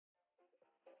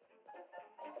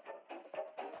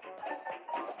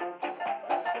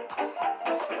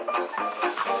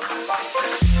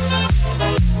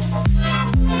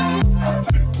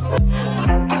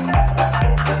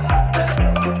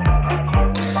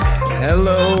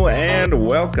Hello and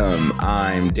welcome.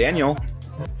 I'm Daniel.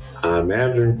 I'm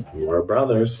Andrew. We're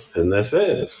brothers, and this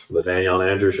is the Daniel and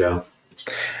Andrew Show,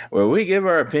 where we give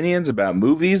our opinions about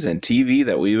movies and TV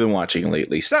that we've been watching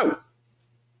lately. So,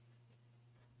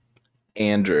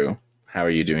 Andrew, how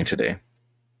are you doing today?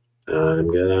 I'm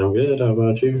good. How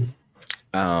about you?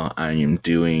 Oh, I am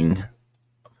doing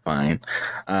fine.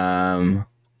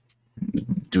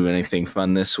 Do anything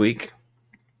fun this week?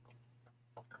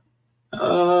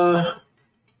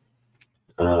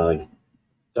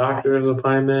 Doctor's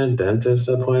appointment, dentist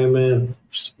appointment,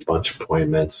 just a bunch of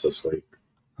appointments this week.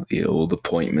 The old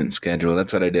appointment schedule.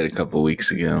 That's what I did a couple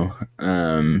weeks ago.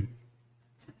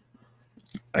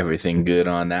 Everything good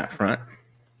on that front?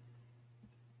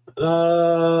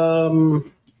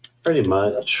 Pretty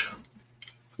much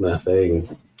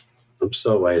nothing. I'm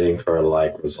still waiting for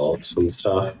results and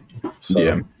stuff. So.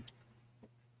 Yeah.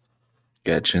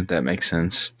 Gotcha. That makes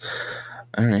sense.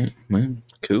 All right. Well,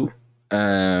 cool.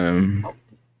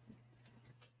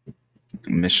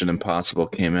 Mission Impossible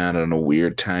came out on a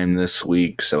weird time this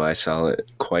week, so I saw it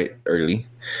quite early.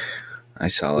 I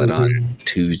saw it on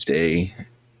Tuesday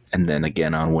and then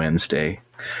again on Wednesday.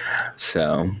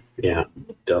 So yeah,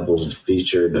 double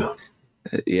featured.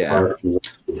 Yeah.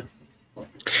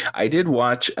 I did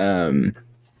watch I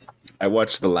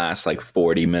watched the last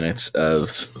 40 minutes of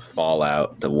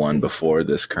Fallout, the one before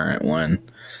this current one,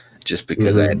 just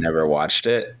because I had never watched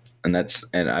it. And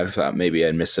I thought maybe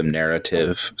I'd miss some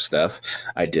narrative stuff.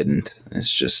 I didn't.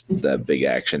 It's just the big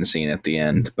action scene at the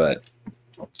end, but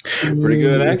pretty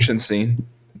good action scene.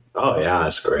 Oh yeah,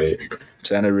 that's great.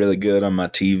 Sounded really good on my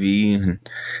TV and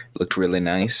looked really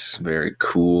nice. Very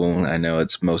cool. I know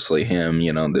it's mostly him,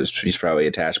 he's probably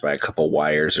attached by a couple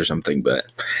wires or something,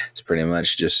 but it's pretty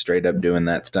much just straight up doing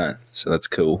that stunt. So that's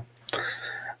cool.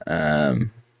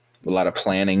 A lot of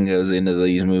planning goes into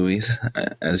these movies,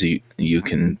 as you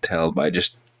can tell by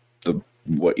just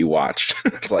what you watched.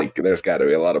 It's there's got to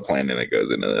be a lot of planning that goes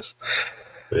into this.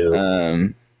 Yeah.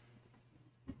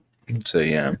 So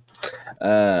yeah.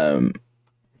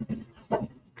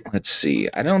 Let's see.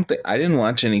 I didn't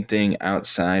watch anything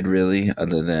outside really,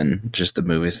 other than just the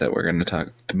movie that we're going to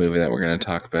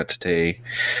talk about today.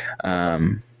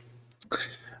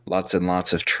 Lots and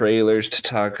lots of trailers to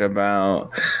talk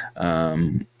about.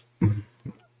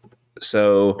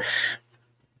 So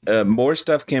more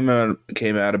stuff came out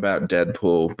about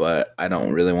Deadpool, but I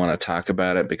don't really want to talk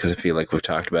about it because I feel like we've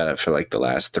talked about it for the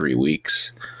last 3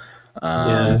 weeks.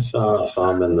 I saw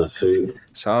him in the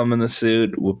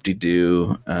suit.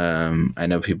 Whoop-de-doo. I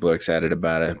know people are excited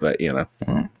about it, but we've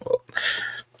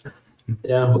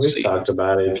talked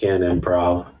about it. You can't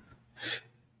improv.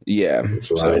 Yeah,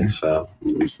 so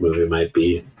this movie might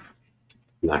be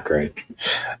not great.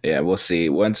 Yeah, we'll see.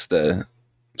 Once the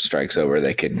strike's over,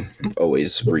 they could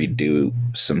always redo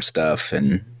some stuff,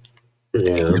 and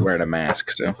he's wearing a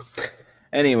mask. So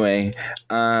anyway,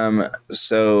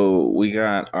 so we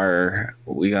got our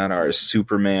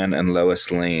Superman and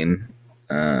Lois Lane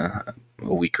a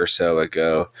week or so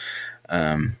ago,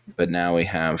 but now we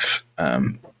have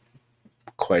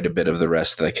quite a bit of the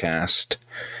rest of the cast.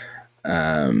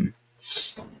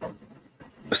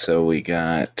 So we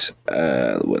got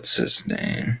what's his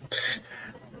name?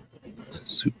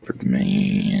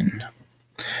 Superman.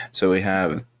 So we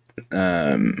have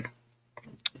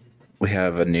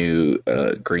a new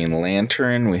Green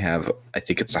Lantern. We have, I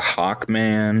think it's a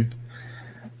Hawkman.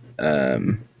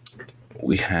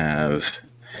 We have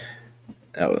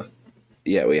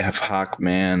we have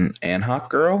Hawkman and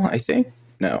Hawkgirl, I think.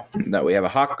 No, we have a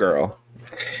Hawkgirl.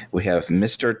 We have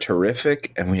Mr.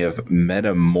 Terrific, and we have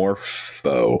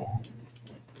Metamorpho.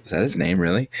 Is that his name,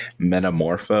 really?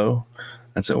 Metamorpho?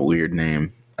 That's a weird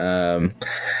name.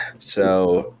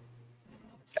 So,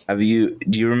 do you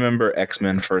remember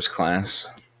X-Men First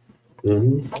Class?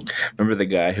 Mm-hmm. Remember the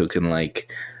guy who can,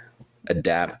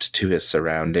 adapt to his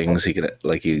surroundings? He could,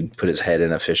 he put his head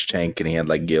in a fish tank and he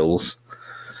had, gills?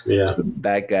 Yeah. So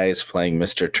that guy is playing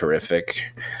Mr. Terrific.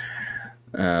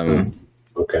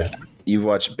 Okay. You've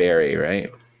watched Barry,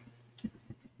 right?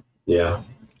 Yeah.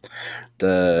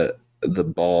 The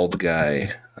bald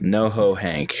guy, NoHo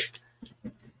Hank.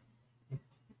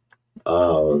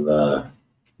 Oh, the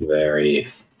very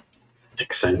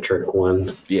eccentric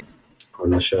one. Yeah. On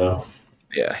the show.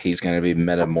 Yeah, he's going to be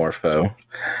Metamorpho.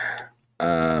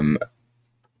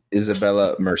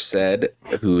 Isabella Merced,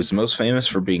 who's most famous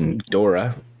for being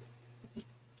Dora,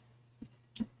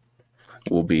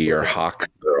 will be your Hawk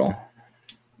girl.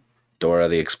 Dora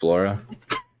the Explorer.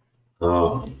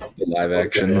 Oh. The live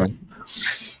action one.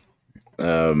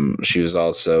 She was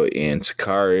also in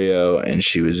Sicario, and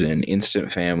she was in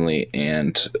Instant Family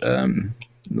and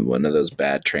one of those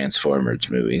bad Transformers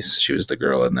movies. She was the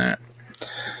girl in that.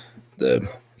 The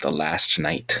Last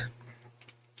Night.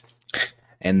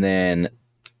 And then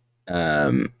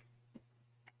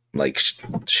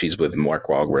she's with Mark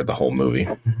Wahlberg the whole movie.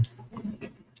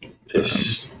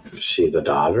 Is she the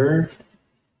daughter?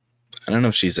 I don't know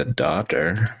if she's a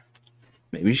daughter.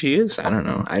 Maybe she is. I don't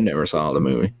know. I never saw the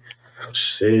movie.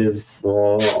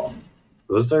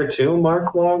 Was there 2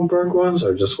 Mark Wahlberg ones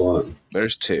or just one?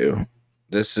 There's 2.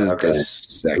 This is the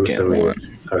second one.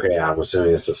 Okay, I'm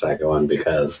assuming it's the second one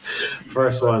because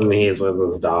first one he's with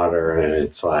his daughter and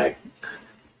it's like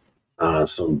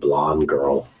some blonde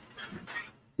girl.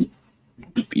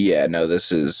 Yeah, no,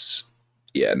 this is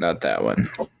not that one.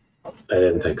 I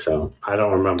didn't think so. I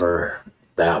don't remember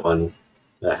that one.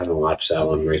 I haven't watched that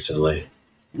one recently.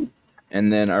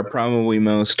 And then our probably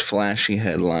most flashy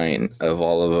headline of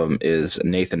all of them is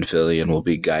Nathan Fillion will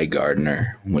be Guy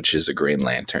Gardner, which is a Green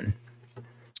Lantern.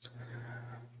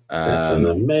 That's an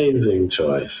amazing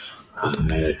choice.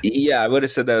 Yeah, I would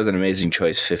have said that was an amazing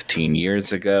choice 15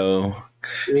 years ago.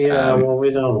 Yeah, well,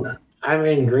 we don't. I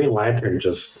mean, Green Lantern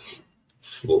just,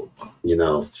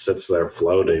 sits there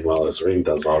floating while his ring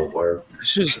does all the work.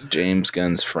 It's just James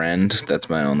Gunn's friend. That's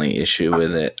my only issue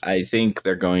with it. I think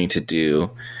they're going to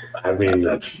do. I mean,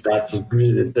 that's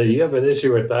you have an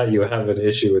issue with that. You have an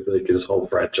issue with like his whole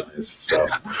franchise. So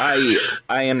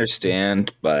I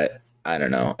understand, but I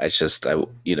don't know. It's just give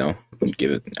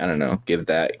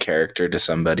that character to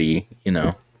somebody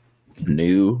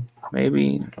new,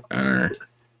 maybe.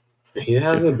 He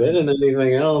hasn't been in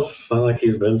anything else. It's not like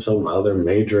he's been some other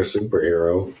major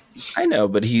superhero. I know,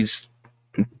 but he's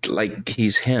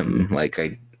him.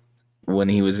 When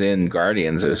he was in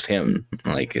Guardians, it was him.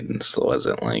 It still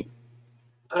wasn't like.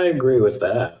 I agree with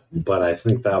that, but I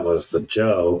think that was the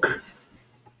joke.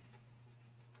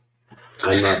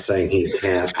 I'm not saying he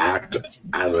can't act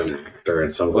as an actor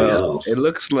in something else. It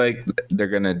looks like they're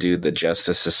gonna do the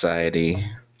Justice Society,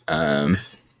 and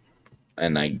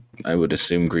I would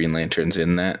assume Green Lantern's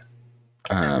in that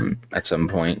at some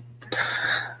point.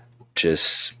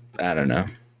 Just I don't know.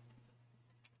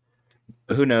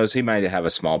 Who knows? He might have a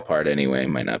small part anyway.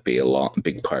 Might not be a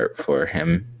big part for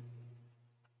him.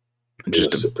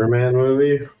 Just a Superman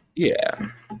movie? Yeah.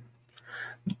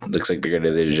 Looks like they're going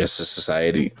to do the Justice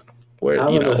Society. Where, I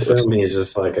would assume he's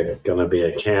just going to be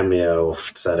a cameo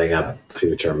setting up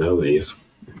future movies.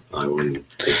 I wouldn't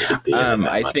think it'd be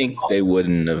I think they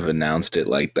wouldn't have announced it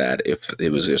like that if it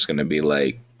was just going to be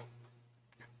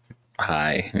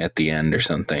hi at the end or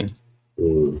something.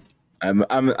 Mm.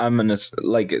 I'm gonna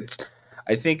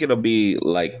I think it'll be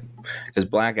because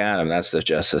Black Adam, that's the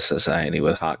Justice Society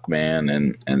with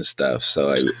Hawkman and stuff.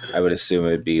 So I would assume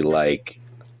it'd be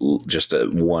just a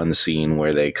one scene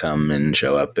where they come and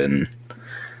show up and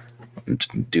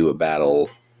do a battle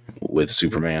with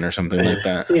Superman or something like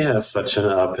that. Yeah, such an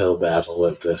uphill battle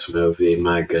with this movie.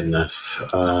 My goodness.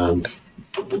 I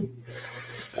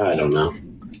don't know.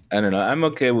 I'm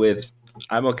okay with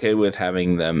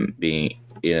having them being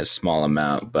in a small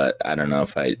amount, but I don't know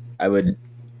if I would.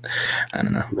 I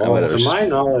don't know. Well, to my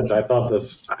knowledge, I thought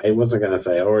I wasn't going to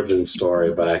say origin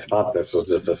story, but I thought this was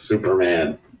just a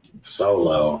Superman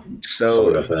solo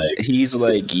sort of thing. He's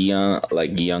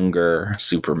younger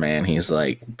Superman. He's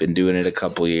been doing it a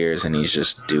couple years, and he's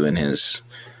just doing his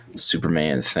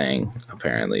Superman thing.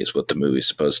 Apparently, is what the movie's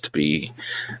supposed to be.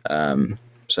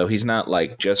 So he's not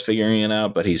just figuring it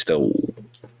out, but he's still,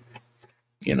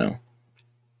 in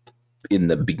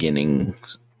the beginning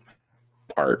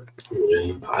part.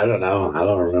 I don't know. I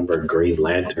don't remember Green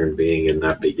Lantern being in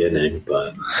that beginning,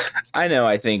 but I know.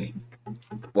 I think.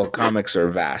 Well, comics are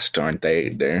vast, aren't they?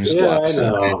 There's lots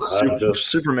of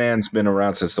Superman's been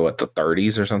around since the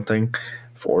 30s or something,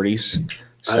 40s.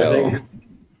 So I think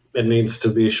it needs to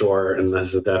be short, and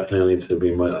this definitely needs to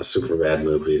be a Superman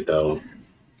movie, though.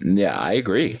 Yeah, I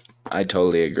agree. I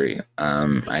totally agree.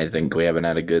 I think we haven't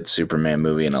had a good Superman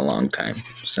movie in a long time,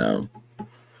 so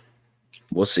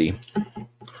we'll see.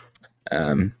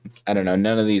 I don't know.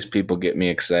 None of these people get me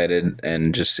excited,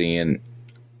 and just seeing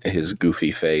his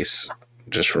goofy face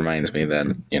just reminds me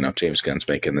that James Gunn's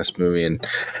making this movie and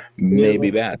may be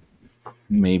bad,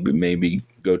 maybe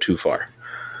go too far.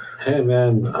 Hey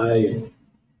man,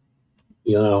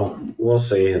 we'll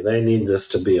see. They need this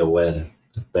to be a win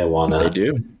if they want to.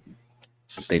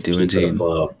 They do indeed.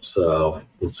 So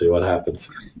we'll see what happens.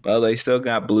 Well, they still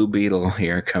got Blue Beetle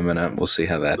here coming up. We'll see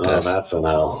how that does. That's an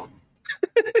L.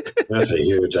 That's a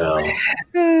huge L.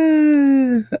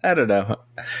 I don't know.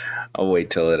 I'll wait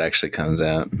till it actually comes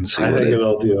out and see. I think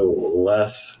it'll do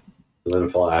less than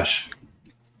Flash.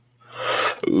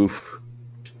 Oof.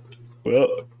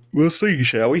 Well, we'll see,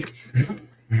 shall we?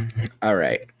 All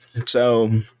right. So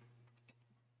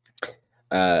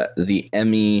the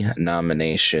Emmy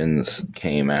nominations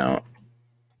came out,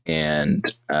 and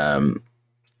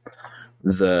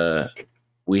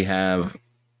we have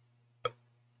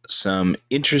some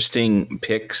interesting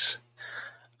picks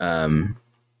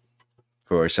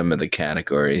for some of the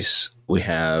categories. We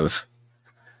have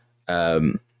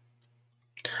so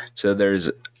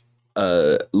there's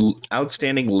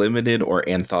outstanding limited or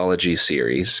anthology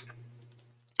series,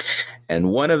 and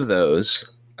one of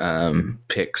those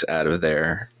picks out of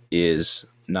there is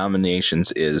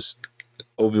nominations is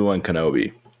Obi-Wan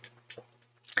Kenobi.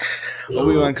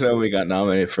 Obi-Wan Kenobi got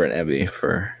nominated for an Emmy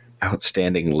for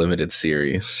outstanding limited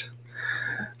series,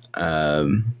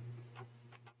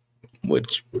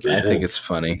 which I think it's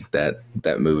funny that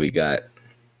movie got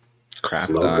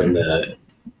crapped on. The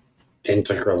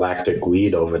intergalactic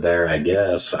weed over there, I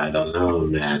guess. I don't know,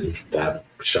 man. That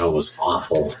show was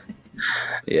awful.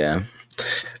 Yeah.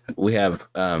 We have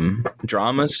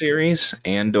drama series.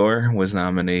 Andor was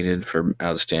nominated for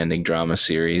outstanding drama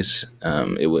series.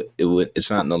 It's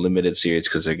not in the limited series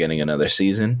because they're getting another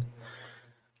season.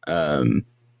 Andor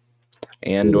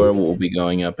will be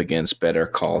going up against Better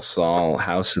Call Saul,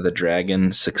 House of the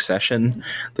Dragon, Succession,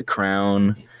 The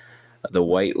Crown, The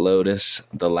White Lotus,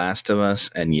 The Last of Us,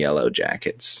 and Yellow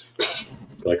Jackets.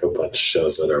 Like a bunch of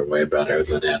shows that are way better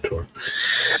than Andor.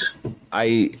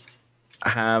 I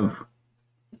have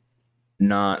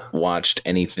not watched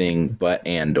anything but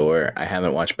Andor. I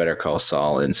haven't watched Better Call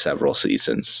Saul in several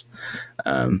seasons.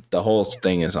 The whole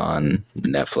thing is on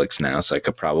Netflix now, so I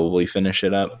could probably finish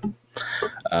it up.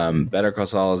 Better Call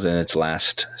Saul is in its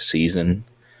last season,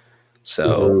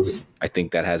 so I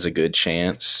think that has a good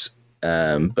chance.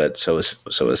 But so is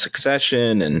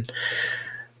Succession, and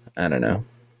I don't know.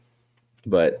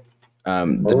 But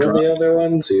what were the other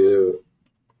ones?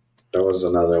 There was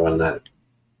another one that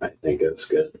I think is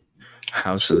good.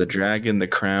 House of the Dragon, The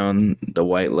Crown, The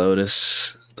White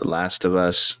Lotus, The Last of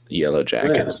Us, Yellow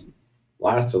Jackets. Yeah.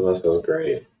 Last of Us was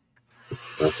great.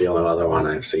 That's the only other one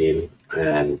I've seen,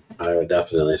 and I would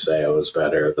definitely say it was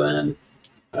better than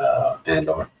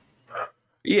Andor.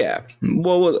 Yeah,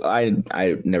 well,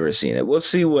 I've never seen it. We'll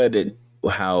see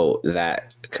how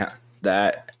that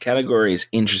category is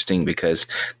interesting because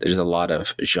there's a lot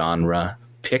of genre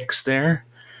picks there.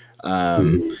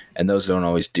 And those don't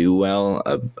always do well.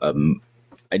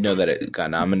 I know that it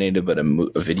got nominated, but a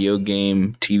video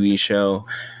game, TV show,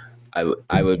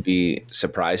 I would be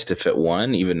surprised if it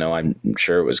won, even though I'm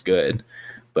sure it was good.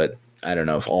 But I don't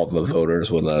know if all the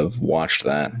voters would have watched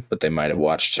that, but they might have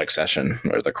watched Succession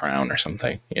or The Crown or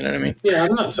something. You know what I mean? Yeah,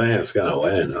 I'm not saying it's going to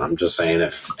win. I'm just saying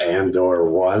if Andor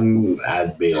won,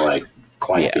 I'd be like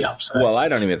quite the upset. Well, I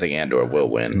don't even think Andor will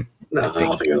win. No, I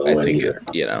don't think it'll win either.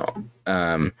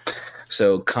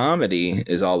 So comedy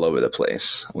is all over the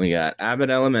place. We got Abbott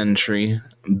Elementary,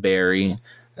 Barry,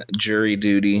 Jury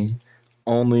Duty,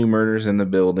 Only Murders in the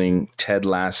Building, Ted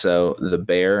Lasso, The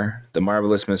Bear, The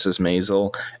Marvelous Mrs.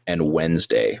 Maisel, and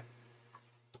Wednesday.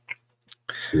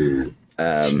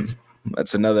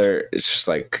 That's another. It's just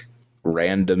like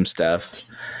random stuff.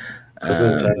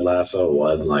 Hasn't Ted Lasso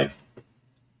won like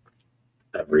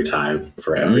every time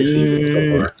for every season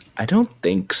so far? I don't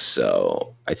think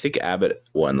so. I think Abbott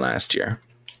won last year.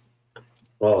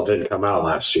 Well, it didn't come out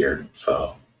last year,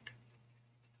 so.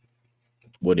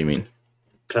 What do you mean?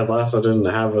 Ted Lasso didn't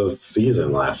have a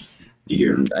season last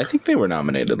year. I think they were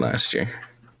nominated last year.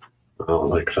 I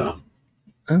don't think so.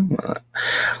 Oh,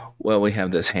 well, we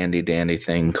have this handy dandy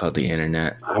thing called the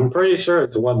internet. I'm pretty sure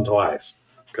it's won twice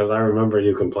because I remember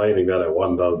you complaining that it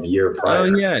won the year prior. Oh,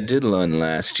 yeah, it did win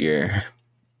last year.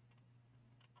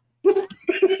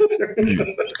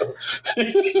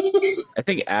 I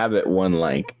think Abbott won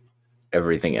like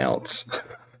everything else.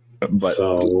 But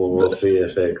so we'll see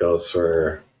if it goes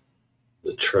for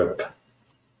the trip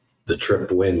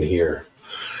win here.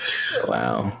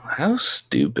 Wow, how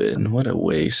stupid. What a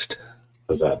waste.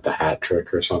 Was that the hat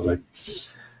trick or something?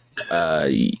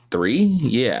 3?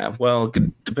 Yeah. Well,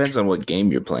 it depends on what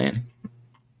game you're playing.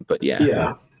 But yeah.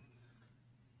 Yeah.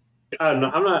 I don't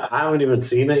know. I haven't even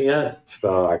seen it yet,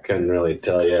 so I couldn't really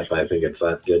tell you if I think it's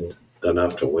that good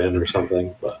enough to win or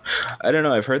something. But I don't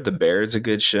know. I've heard The Bear is a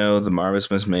good show. The Marvelous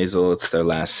Miss Maisel, it's their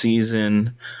last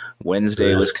season.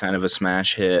 Wednesday was kind of a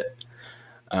smash hit.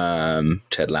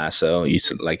 Ted Lasso,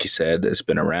 like you said, it's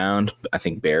been around. I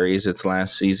think Barry's its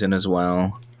last season as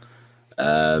well.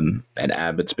 And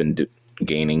Abbott's been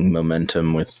gaining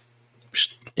momentum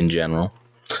in general.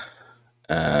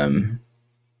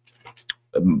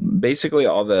 Basically,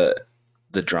 all the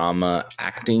drama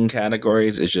acting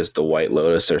categories is just The White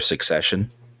Lotus or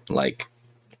Succession. Like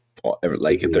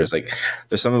Like if there's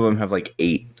some of them have like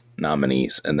 8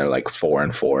 nominees, and they're like 4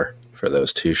 and 4 for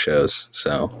those 2 shows.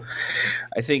 So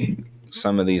I think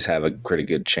some of these have a pretty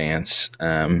good chance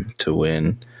to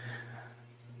win.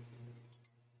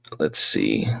 Let's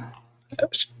see. I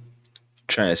was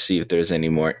trying to see if there's any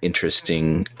more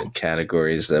interesting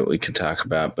categories that we can talk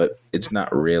about, but it's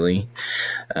not really.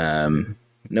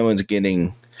 No one's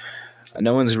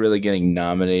really getting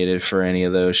nominated for any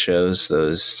of those shows.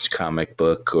 Those comic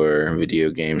book or video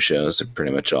game shows are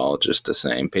pretty much all just the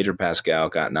same. Pedro Pascal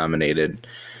got nominated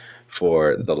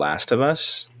for The Last of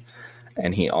Us,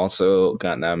 and he also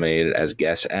got nominated as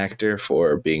guest actor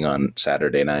for being on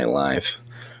Saturday Night Live.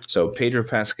 So Pedro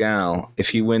Pascal, if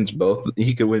he wins both,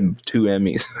 he could win 2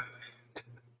 Emmys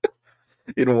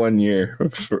in 1 year.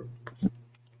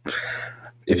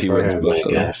 If he wins both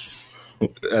of them.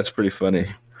 That's pretty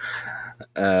funny.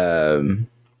 So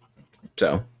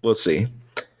we'll see.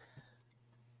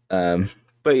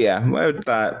 But yeah, I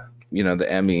thought, the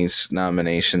Emmys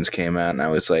nominations came out, and I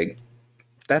was like,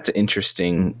 that's an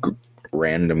interesting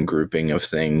random grouping of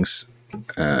things.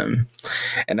 And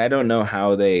I don't know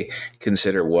how they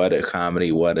consider what a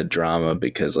comedy, what a drama,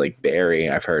 because like Barry,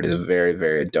 I've heard, is very,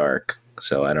 very dark.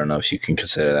 So I don't know if you can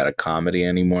consider that a comedy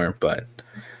anymore, but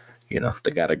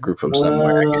they got to group them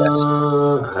somewhere, I guess.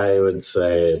 I would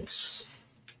say it's.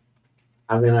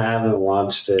 I mean, I haven't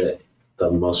watched it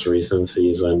the most recent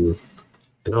season.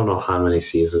 I don't know how many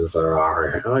seasons there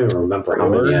are. I don't even remember how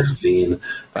many I've seen.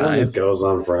 It goes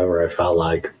on forever, I felt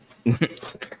like.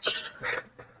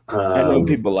 I know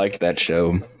people like that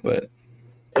show, but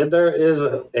there is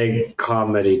a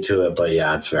comedy to it, but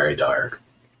yeah, it's very dark.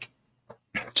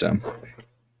 So,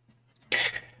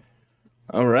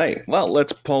 all right. Well,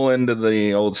 let's pull into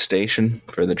the old station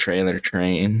for the trailer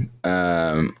train.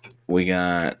 We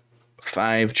got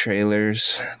 5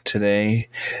 trailers today.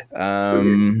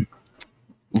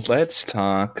 Let's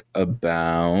talk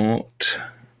about.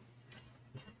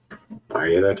 Are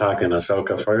you either talking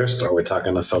Ahsoka first, or are we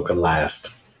talking Ahsoka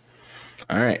last?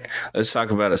 All right, let's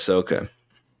talk about Ahsoka.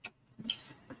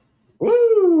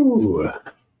 Woo!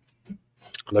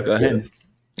 Go ahead.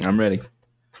 I'm ready.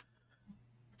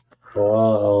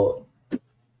 Well,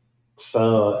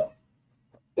 so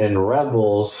in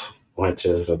Rebels, which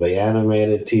is the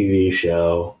animated TV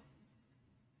show,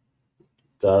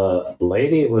 the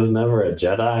lady was never a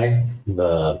Jedi,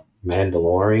 the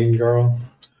Mandalorian girl.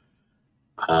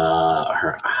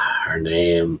 Her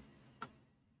name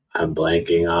I'm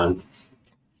blanking on.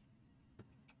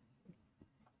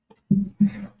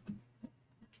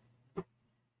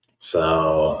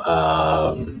 So,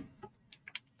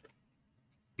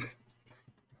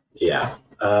 yeah.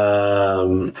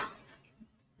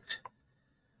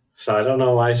 So I don't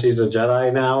know why she's a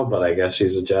Jedi now, but I guess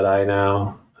she's a Jedi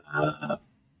now.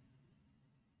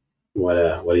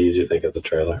 What did you think of the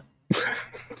trailer?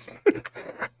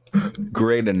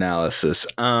 Great analysis.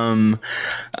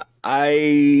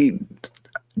 I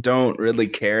don't really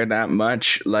care that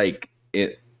much. Like,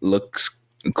 it looks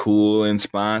cool in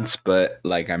spots, but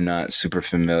like I'm not super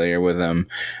familiar with them,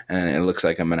 and it looks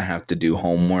like I'm gonna have to do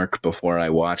homework before I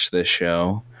watch this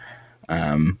show.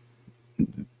 I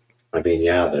mean,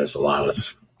 yeah, there's a lot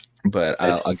of, but I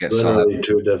guess literally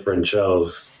 2 different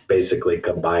shows basically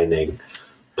combining.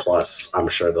 Plus, I'm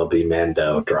sure there'll be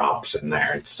Mando drops in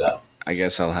there and stuff. I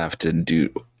guess I'll have to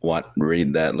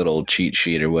read that little cheat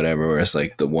sheet or whatever, where it's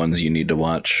like the ones you need to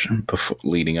watch before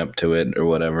leading up to it or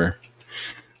whatever.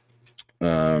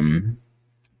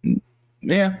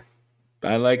 Yeah,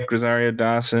 I like Rosario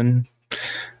Dawson.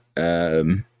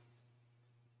 Ray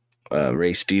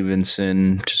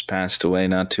Stevenson just passed away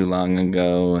not too long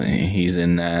ago. He's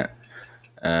in that.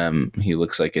 He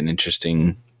looks like an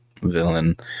interesting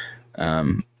villain.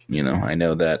 I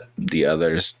know that the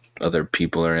other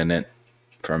people are in it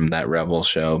from that Rebel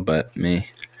show, but me.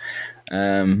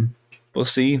 We'll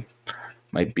see.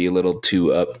 Might be a little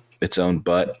too up its own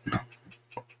butt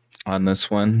on this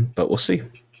one, but we'll see.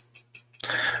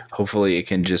 Hopefully it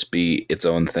can just be its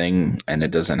own thing, and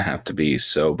it doesn't have to be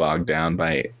so bogged down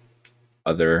by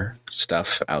other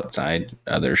stuff outside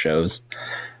other shows.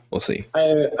 We'll see. I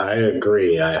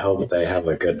agree. I hope they have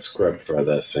a good script for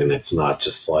this, and it's not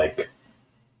just like,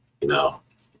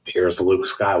 here's Luke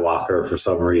Skywalker for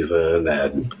some reason,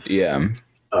 and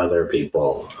other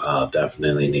people.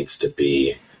 Definitely needs to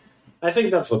be. I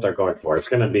think that's what they're going for. It's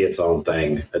going to be its own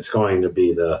thing. It's going to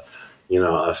be the,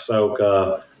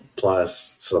 Ahsoka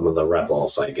plus some of the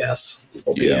Rebels, I guess,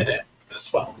 will be in it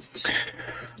as well.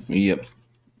 Yep.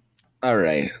 All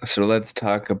right. So let's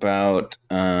talk about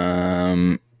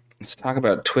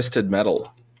Twisted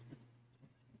Metal.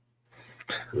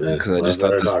 Because I just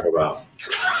thought talk about.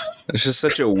 It's just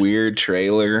such a weird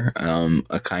trailer.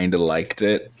 I kind of liked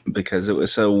it because it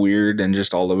was so weird and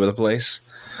just all over the place.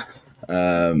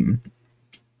 I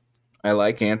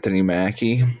like Anthony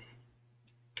Mackie.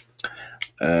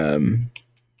 And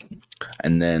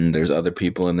then there's other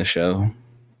people in the show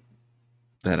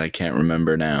that I can't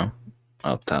remember now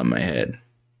off the top of my head.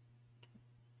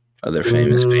 Other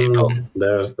famous people.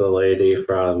 There's the lady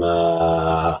from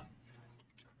that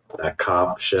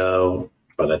cop show,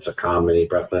 but it's a comedy,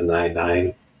 Brooklyn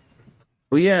Nine-Nine.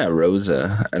 Well, yeah,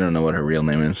 Rosa. I don't know what her real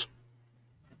name is.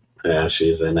 Yeah,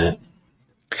 she's in it.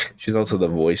 She's also the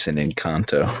voice in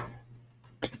Encanto.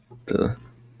 The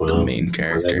main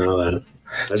character. I didn't know that.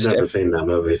 I've never seen that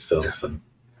movie still. So.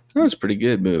 That was a pretty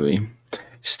good movie.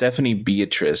 Stephanie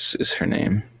Beatrice is her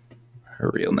name. Her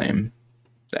real name.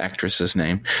 The actress's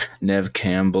name. Neve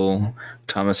Campbell.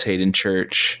 Thomas Hayden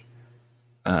Church.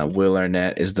 Will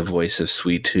Arnett is the voice of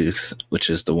Sweet Tooth, which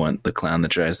is the clown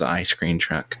that drives the ice cream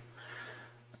truck.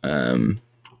 I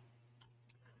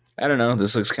don't know.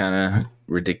 This looks kind of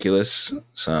ridiculous,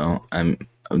 so I'm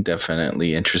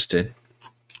definitely interested.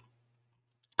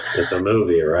 It's a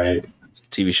movie, right?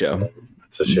 TV show.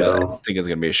 It's a show. But I think it's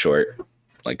gonna be a short,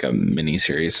 like a mini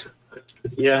series.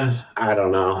 Yeah, I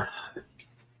don't know.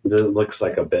 It looks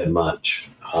like a bit much.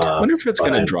 I wonder if it's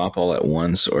gonna drop all at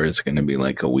once or it's gonna be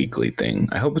like a weekly thing.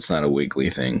 I hope it's not a weekly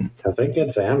thing. I think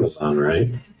it's Amazon, right?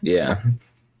 Yeah.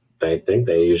 I think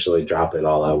they usually drop it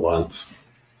all at once.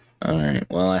 All right.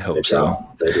 Well, I hope so.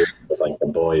 They do with like The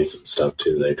Boys and stuff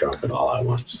too. They drop it all at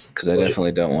once. Because I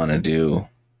definitely don't want to do,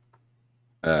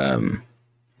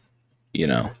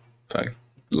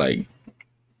 like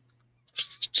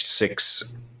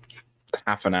 6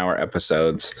 half-an-hour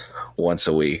episodes once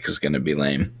a week is going to be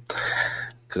lame.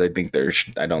 Because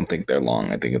I don't think they're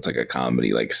long. I think it's like a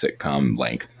comedy, like sitcom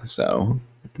length. So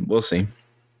we'll see.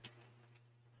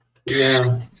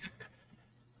 Yeah.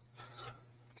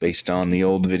 Based on the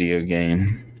old video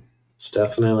game. It's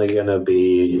definitely going to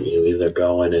be you either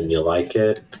go in and you like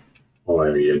it,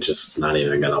 or you're just not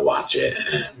even going to watch it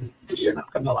and you're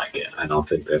not going to like it. I don't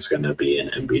think there's going to be an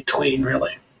in-between,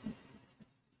 really.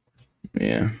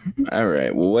 Yeah. All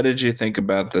right. Well, what did you think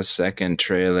about the second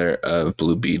trailer of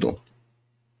Blue Beetle?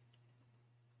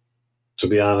 To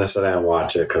be honest, I didn't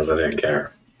watch it because I didn't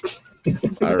care.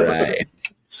 All right.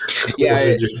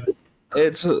 Yeah,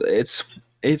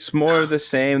 it's more of the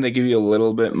same. They give you a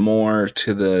little bit more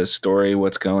to the story,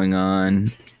 what's going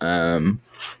on.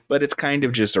 But it's kind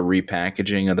of just a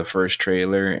repackaging of the first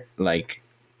trailer, like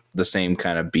the same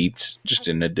kind of beats, just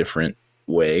in a different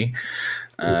way.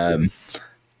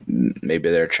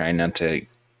 Maybe they're trying not to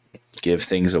give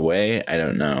things away. I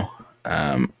don't know.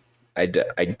 I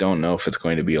don't know if it's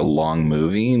going to be a long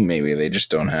movie. Maybe they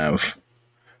just don't have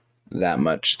that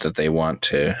much that they want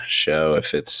to show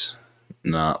if it's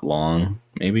not long,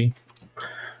 maybe.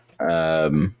 I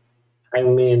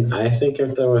mean, I think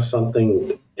if there was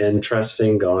something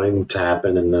interesting going to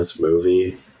happen in this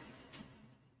movie,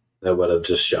 they would have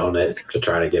just shown it to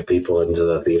try to get people into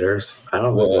the theaters. I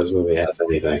don't think this movie has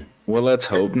anything. Well, let's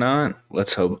hope not.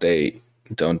 Let's hope they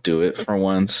don't do it for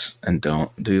once and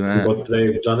don't do that. But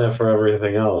they've done it for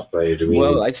everything else. I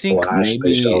think Flash,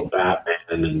 they showed Batman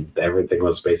and everything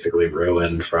was basically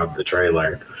ruined from the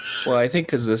trailer. Well, I think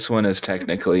because this one is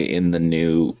technically in the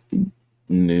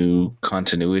new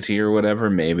continuity or whatever,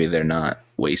 maybe they're not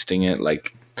wasting it.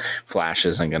 Like Flash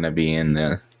isn't going to be in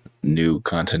the new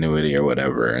continuity or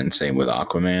whatever, and same with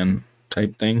Aquaman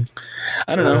type thing.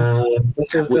 I don't know.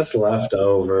 This is just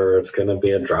leftover. It's going to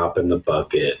be a drop in the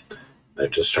bucket. They're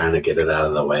just trying to get it out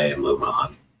of the way and move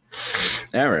on.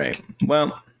 All right.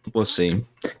 Well, we'll see.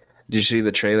 Did you see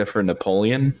the trailer for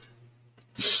Napoleon?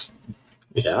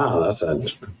 Yeah,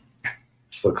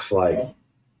 this looks like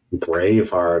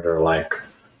Braveheart or like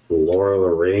Lord of the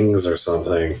Rings or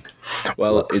something.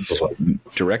 Well, it's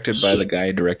directed by the guy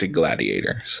who directed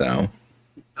Gladiator, so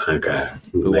okay,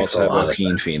 who also have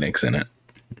Joaquin Phoenix in it.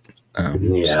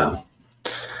 Yeah, so. I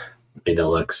mean, it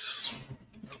looks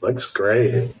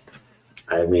great.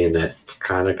 I mean, it's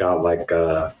kind of got like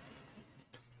a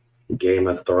Game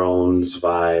of Thrones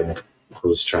vibe.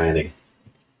 Who's trying to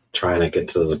get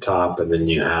to the top, and then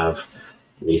you have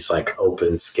these like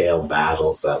open scale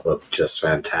battles that look just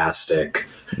fantastic.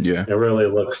 Yeah, it really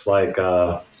looks like.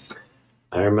 I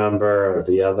remember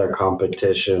the other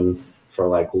competition for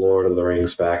like Lord of the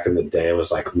Rings back in the day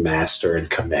was like Master and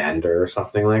Commander or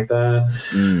something like that.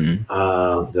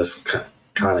 This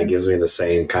kind of gives me the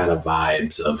same kind of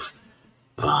vibes of.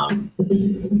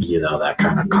 That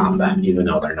kind of combat, even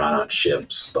though they're not on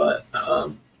ships, but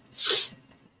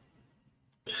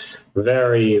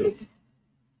very,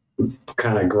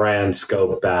 kind of grand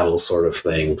scope battle sort of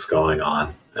things going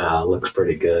on. Looks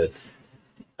pretty good.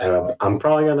 I'm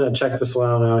probably going to check this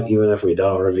one out, even if we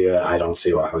don't review it. I don't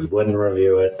see why we wouldn't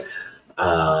review it.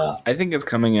 I think it's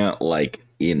coming out like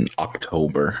in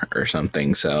October or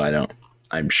something, so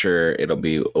I'm sure it'll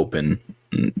be open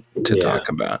to talk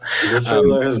about. The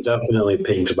trailer has definitely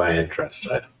piqued my interest.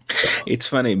 It's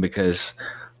funny because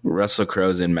Russell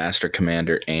Crowe's in Master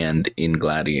Commander and in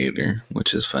Gladiator,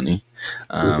 which is funny.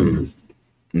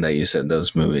 That you said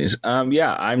those movies.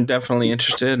 Yeah, I'm definitely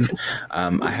interested.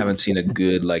 I haven't seen a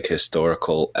good like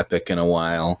historical epic in a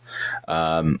while.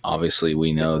 Obviously,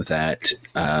 we know that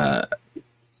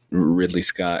Ridley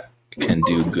Scott can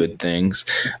do good things.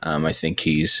 I think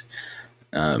he's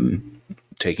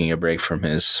taking a break from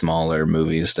his smaller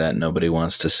movies that nobody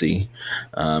wants to see,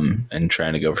 and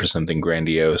trying to go for something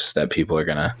grandiose that people are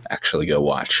going to actually go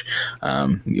watch.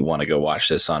 You want to go watch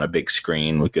this on a big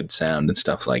screen with good sound and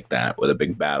stuff like that, with a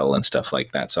big battle and stuff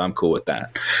like that. So I'm cool with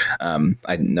that.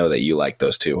 I know that you like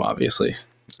those two, obviously.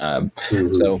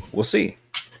 So we'll see.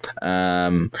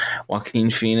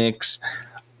 Joaquin Phoenix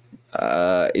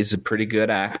is a pretty good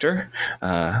actor,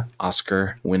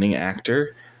 Oscar-winning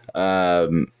actor.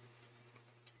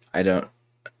 I don't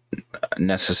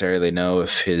necessarily know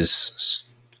if his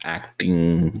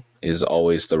acting is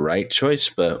always the right choice,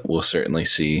 but we'll certainly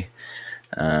see.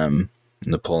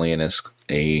 Napoleon is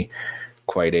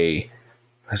quite a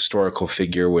historical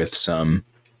figure with some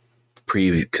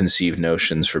preconceived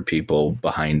notions for people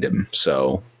behind him.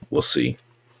 So we'll see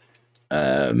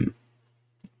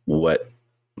what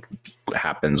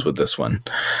happens with this one.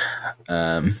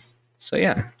 So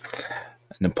yeah,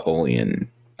 Napoleon.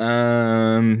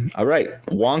 All right,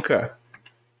 Wonka.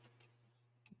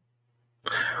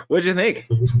 What'd you think?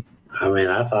 I mean,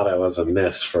 I thought it was a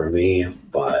miss for me,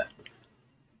 but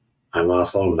I'm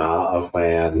also not a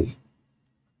fan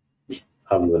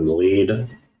of the lead.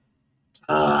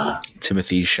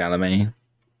 Timothée Chalamet.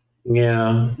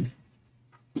 Yeah.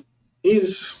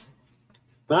 He's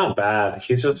not bad.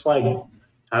 He's just like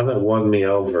hasn't won me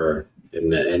over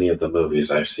in any of the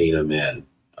movies I've seen him in.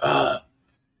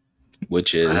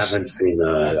 Which is I haven't seen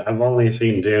I've only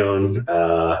seen Dune.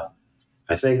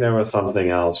 I think there was something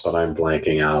else, but I'm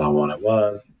blanking out on what it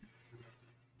was.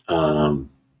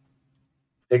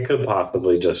 It could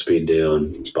possibly just be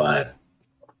Dune, but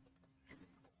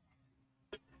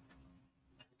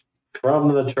from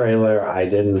the trailer, I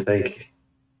didn't think.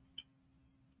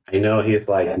 I know he's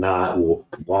like not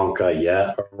Wonka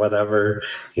yet or whatever.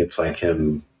 It's like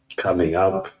him coming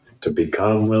up to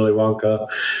become Willy Wonka,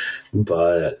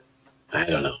 but I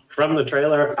don't know. From the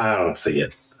trailer, I don't see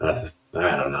it. I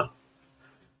don't know.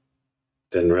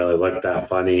 Didn't really look that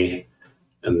funny.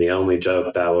 And the only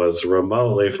joke that was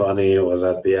remotely funny was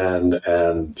at the end.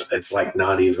 And it's like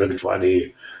not even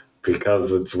funny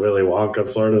because it's Willy Wonka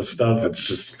sort of stuff. It's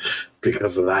just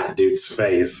because of that dude's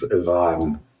face is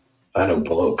on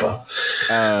Palooka.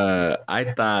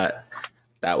 I thought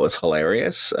that was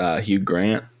hilarious. Hugh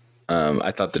Grant.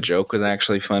 I thought the joke was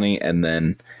actually funny. And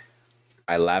then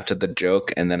I laughed at the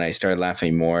joke. And then I started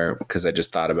laughing more because I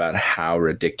just thought about how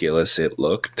ridiculous it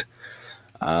looked.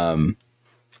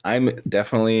 I'm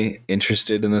definitely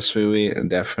interested in this movie. I'm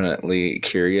definitely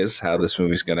curious how this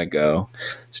movie's going to go.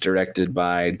 It's directed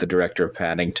by the director of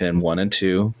Paddington 1 and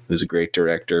 2, who's a great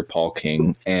director, Paul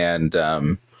King. And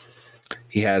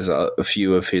he has a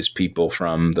few of his people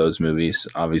from those movies.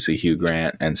 Obviously, Hugh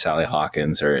Grant and Sally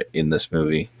Hawkins are in this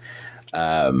movie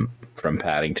from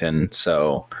Paddington.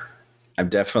 So I'm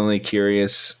definitely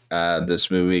curious.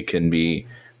 This movie can be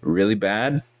really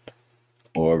bad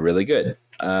or really good.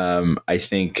 I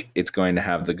think it's going to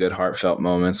have the good heartfelt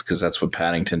moments because that's what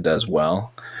Paddington does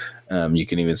well. You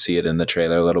can even see it in the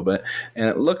trailer a little bit. And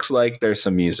it looks like there's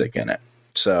some music in it.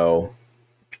 So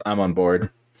I'm on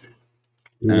board.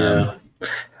 Yeah.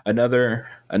 Another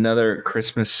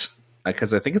Christmas,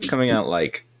 because I think it's coming out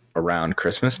like around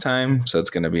Christmas time. So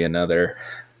it's going to be another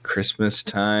Christmas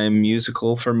time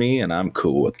musical for me, and I'm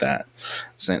cool with that.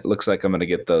 So it looks like I'm going to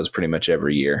get those pretty much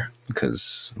every year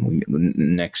because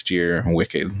next year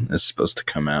Wicked is supposed to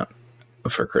come out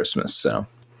for Christmas. So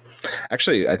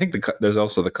actually, I think there's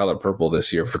also The Color Purple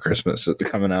this year for Christmas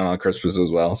coming out on Christmas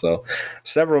as well. So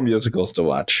several musicals to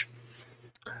watch.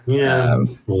 Yeah,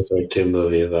 those are two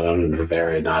movies that I'm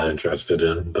very not interested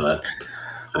in, but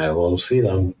I will see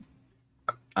them.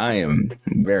 I am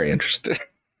very interested.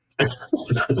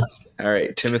 All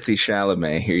right, Timothée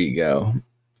Chalamet, here you go.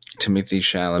 Timothée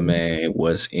Chalamet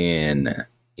was in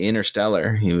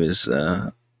Interstellar. He was I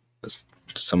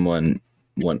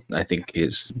think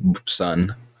his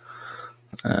son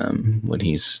when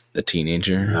he's a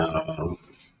teenager.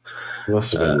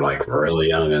 Must have been like really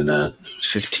young in that.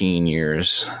 15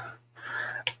 years.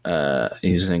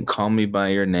 He's in Call Me by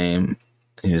Your Name.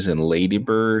 He was in Lady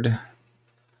Bird,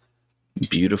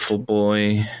 Beautiful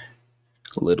Boy,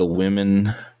 Little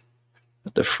Women,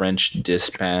 The French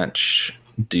Dispatch,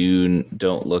 Dune,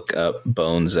 Don't Look Up,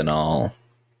 Bones and All.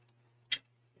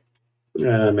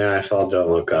 Yeah, I mean, I saw Don't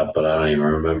Look Up, but I don't even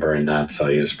remember in that, so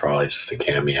he was probably just a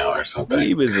cameo or something.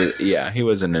 He wasn't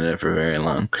in it for very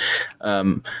long.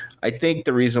 I think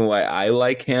the reason why I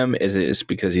like him is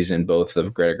because he's in both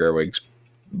of Greta Gerwig's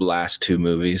last two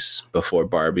movies before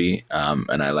Barbie,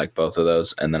 and I like both of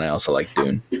those, and then I also like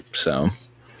Dune. So,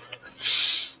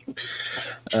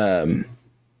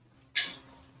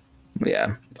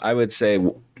 yeah, I would say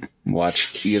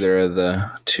watch either of the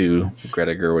two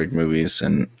Greta Gerwig movies,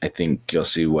 and I think you'll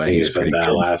see why he's pretty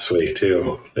good. Last week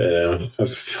too. Yeah, I'm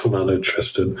still not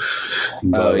interested.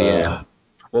 But, yeah.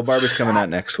 Well, Barbie's coming out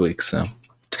next week, so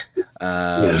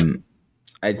I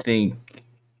think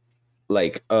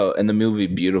in the movie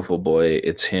Beautiful Boy,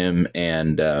 it's him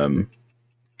and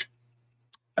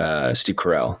Steve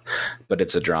Carell, but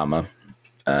it's a drama.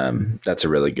 That's a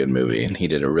really good movie, and he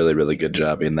did a really, really good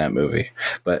job in that movie.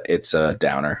 But it's a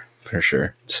downer for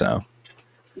sure. So,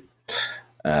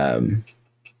 I think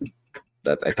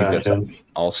that's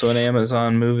also an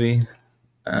Amazon movie.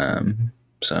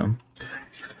 So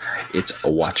it's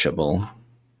watchable.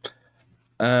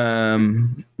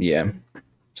 Yeah.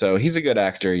 So he's a good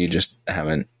actor. You just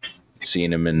haven't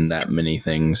seen him in that many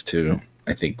things to,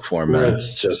 I think, form a...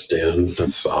 It's just Dune.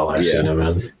 That's all I've seen him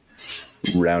in.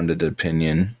 Rounded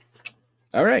opinion.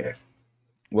 All right.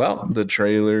 Well, the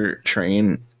trailer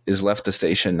train is left the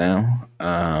station now.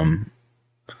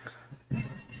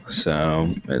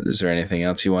 So is there anything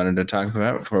else you wanted to talk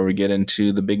about before we get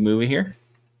into the big movie here?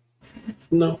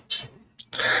 No.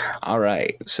 All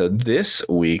right. So this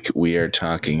week we are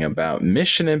talking about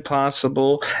Mission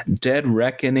Impossible Dead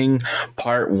Reckoning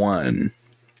Part 1.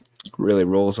 Really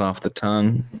rolls off the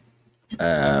tongue.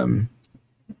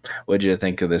 What did you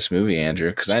think of this movie, Andrew?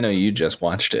 Because I know you just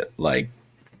watched it like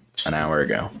an hour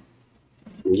ago.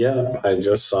 Yeah, I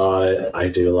just saw it. I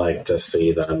do like to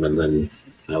see them, and then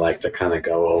I like to kind of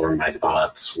go over my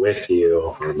thoughts with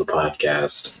you on the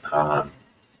podcast.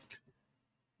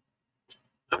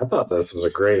 I thought this was a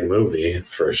great movie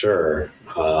for sure.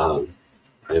 I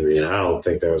mean, I don't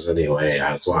think there was any way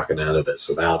I was walking out of this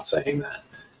without saying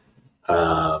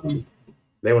that.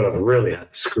 They would have really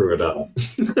had to screw it up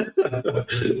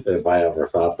if I ever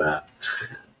thought that.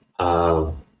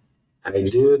 I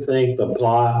do think the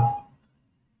plot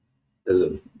is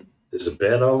a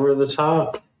bit over the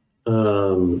top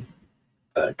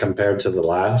compared to the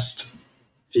last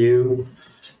few.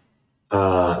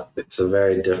 It's a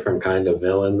very different kind of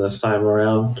villain this time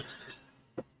around.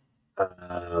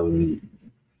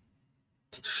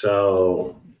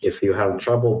 So if you have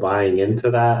trouble buying into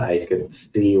that, I could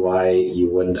see why you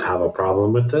wouldn't have a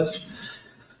problem with this.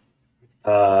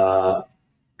 Because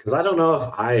I don't know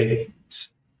if I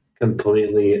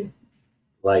completely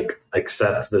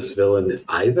accept this villain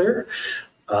either.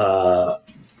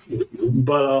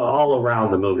 But all around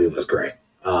the movie was great.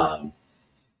 All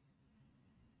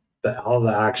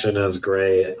the action is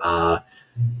great.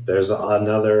 There's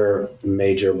another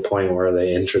major point where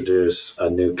they introduce a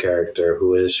new character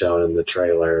who is shown in the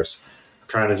trailers. I'm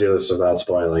trying to do this without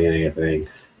spoiling anything.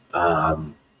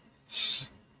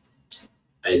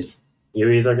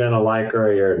 You're either going to like her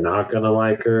or you're not going to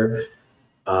like her.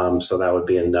 So that would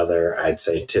be another, I'd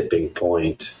say, tipping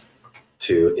point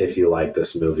to if you like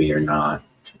this movie or not.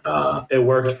 It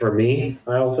worked for me,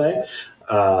 I'll say,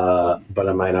 but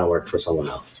it might not work for someone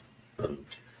else.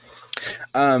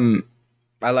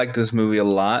 I like this movie a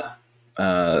lot.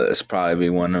 It's probably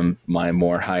one of my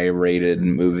more high-rated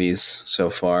movies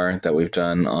so far that we've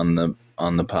done on the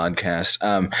podcast.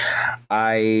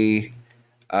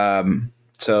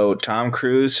 So Tom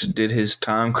Cruise did his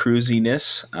Tom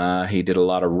Cruisiness. He did a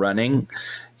lot of running.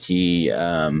 He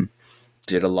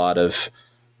did a lot of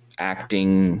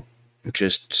acting,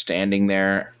 just standing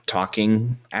there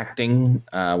talking, acting,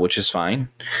 which is fine.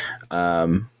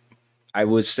 I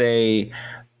would say,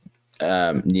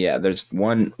 there's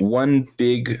one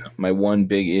big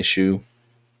issue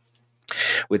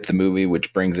with the movie,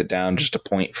 which brings it down just a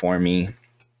point for me.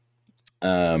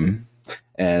 And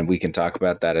we can talk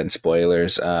about that in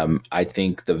spoilers. I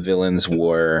think the villains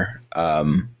were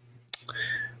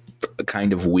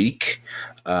kind of weak,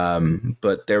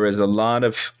 but there was a lot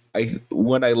of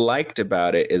what I liked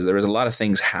about it is there was a lot of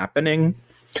things happening,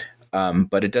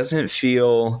 but it doesn't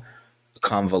feel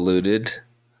convoluted.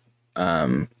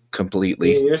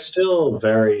 completely. You're still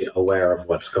very aware of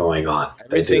what's going on.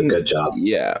 Everything, they do a good job.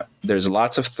 Yeah, there's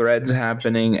lots of threads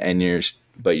happening, and you're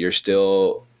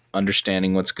still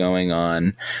understanding what's going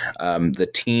on. The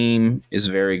team is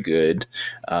very good.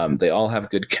 They all have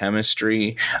good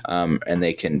chemistry, and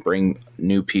they can bring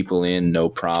new people in, no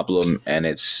problem, and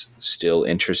it's still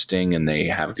interesting. And they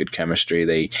have good chemistry.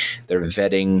 They're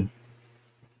vetting.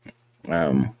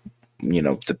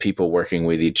 The people working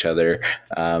with each other.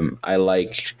 I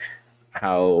like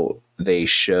how they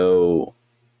show,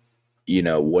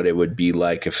 what it would be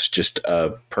like if just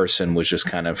a person was just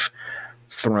kind of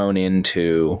thrown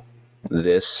into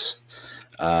this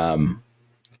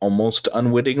almost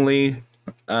unwittingly,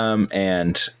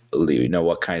 and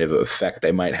what kind of effect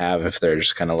they might have if they're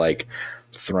just kind of like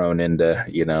thrown into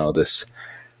this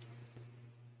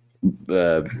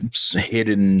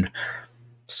hidden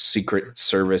secret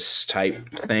service type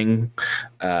thing.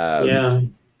 Yeah,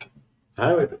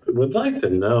 I would like to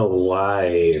know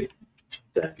why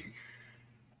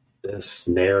this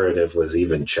narrative was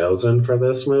even chosen for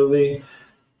this movie.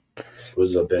 It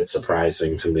was a bit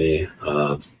surprising to me.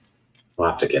 We'll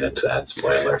have to get into that.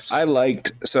 Spoilers. I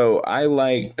liked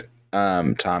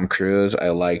Tom Cruise. I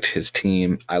liked his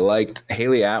team. I liked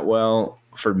Haley Atwell.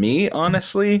 For me,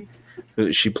 honestly,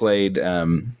 she played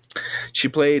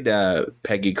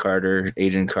Peggy Carter,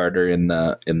 Agent Carter in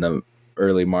the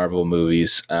early Marvel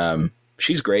movies.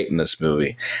 She's great in this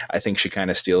movie. I think she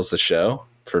kind of steals the show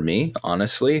for me,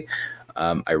 honestly.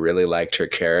 I really liked her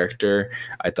character.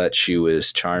 I thought she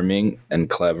was charming and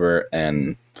clever,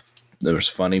 and there was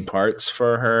funny parts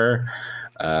for her.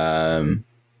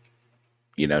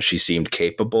 She seemed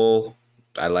capable.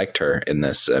 I liked her in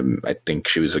this. I think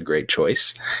she was a great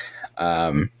choice.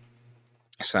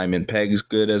 Simon Pegg's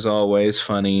good as always,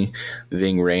 funny.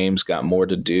 Ving Rhames got more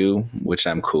to do, which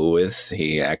I'm cool with.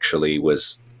 He actually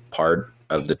was part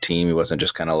of the team. He wasn't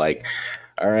just kind of like,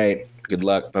 all right, good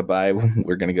luck, bye-bye.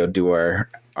 We're going to go do our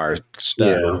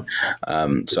stuff. Yeah.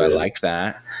 So I like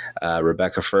that.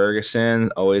 Rebecca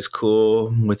Ferguson, always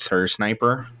cool with her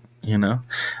sniper, so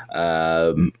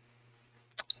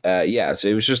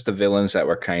it was just the villains that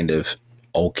were kind of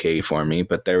okay for me,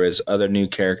 but there was other new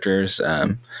characters.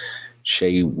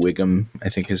 Shea Wiggum, I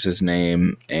think is his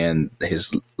name, and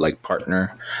his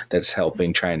partner that's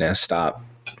helping trying to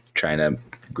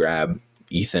grab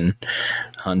Ethan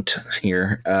Hunt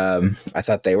here. I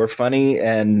thought they were funny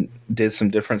and did some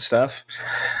different stuff.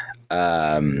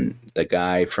 The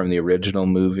guy from the original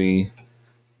movie,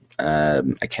 I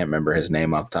can't remember his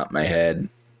name off the top of my head.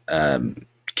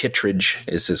 Kittredge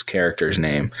is his character's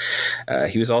name.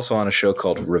 He was also on a show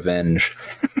called Revenge.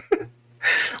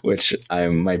 Which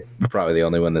I'm probably the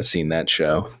only one that's seen that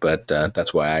show, but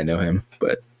that's why I know him.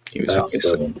 But he was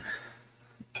awesome.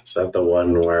 Is that the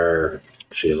one where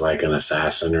she's like an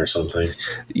assassin or something?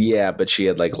 Yeah, but she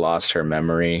had lost her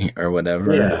memory or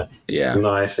whatever. Yeah.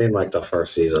 No, I seen the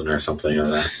first season or something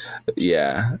of that.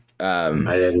 Yeah. I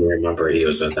didn't remember he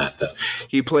was in that though.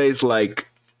 He plays the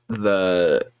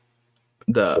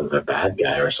bad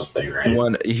guy or something,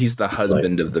 right? He's the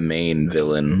husband of the main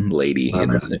villain lady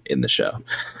in the show.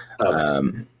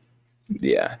 Okay.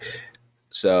 Yeah.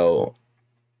 So,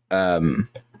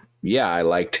 I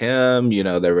liked him.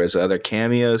 There was other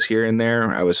cameos here and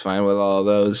there. I was fine with all of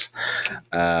those.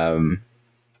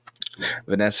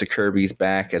 Vanessa Kirby's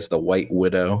back as the White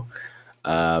Widow.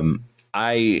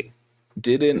 I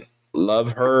didn't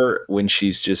love her when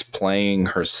she's just playing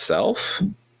herself,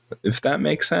 if that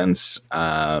makes sense.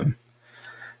 I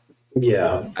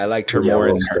liked her more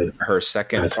in her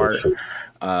second part.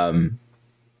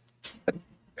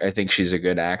 I think she's a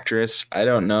good actress. I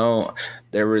don't know.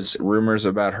 There was rumors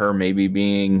about her maybe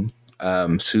being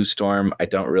Sue Storm. I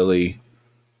don't really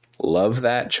love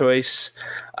that choice.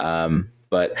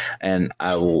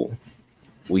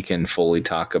 We can fully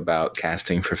talk about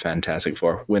casting for Fantastic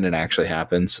Four when it actually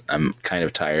happens. I'm kind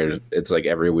of tired. It's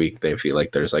every week they feel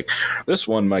like there's this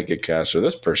one might get cast or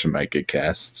this person might get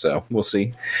cast. So we'll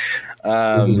see.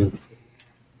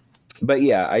 But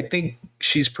yeah, I think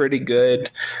she's pretty good.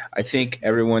 I think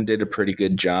everyone did a pretty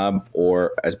good job,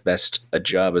 or as best a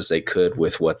job as they could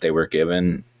with what they were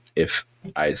given. If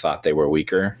I thought they were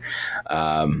weaker,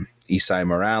 Isai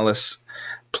Morales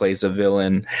plays a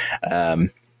villain.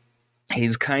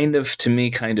 He's to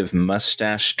me,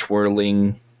 mustache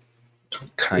twirling,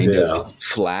 of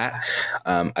flat.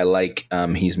 I like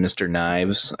he's Mr.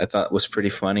 Knives. I thought was pretty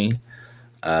funny.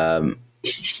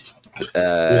 This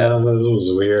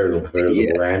was weird. There's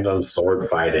random sword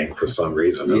fighting for some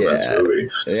reason in this movie.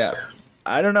 Yeah,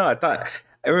 I don't know. I thought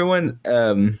everyone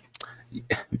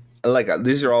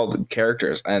these are all the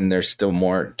characters, and there's still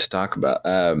more to talk about.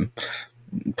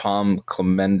 Palm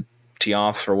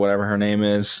Clementieff or whatever her name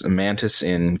is, Mantis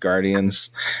in Guardians.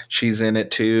 She's in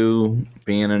it too,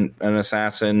 being an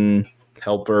assassin,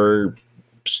 helper,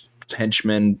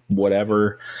 henchman,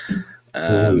 whatever,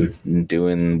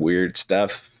 doing weird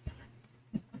stuff,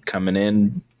 coming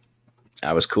in.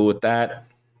 I was cool with that.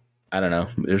 I don't know.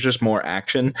 There's just more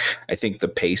action. I think the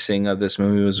pacing of this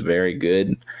movie was very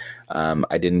good.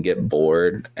 I didn't get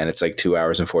bored, and it's like 2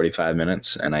 hours and 45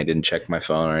 minutes, and I didn't check my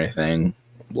phone or anything.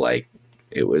 Like,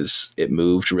 it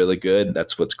moved really good.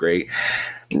 That's what's great.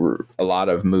 A lot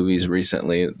of movies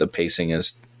recently, the pacing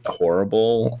is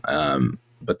horrible,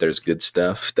 but there's good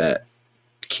stuff that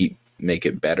make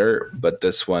it better. But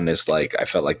this one is like, I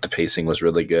felt like the pacing was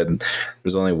really good.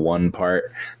 There's only one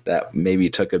part that maybe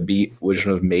took a beat, which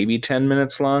was maybe 10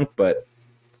 minutes long, but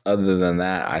other than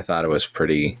that, I thought it was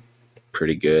pretty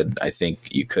good. I think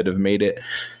you could have made it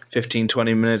 15,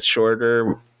 20 minutes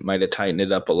shorter, might have tightened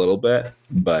it up a little bit,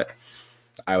 but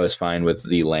I was fine with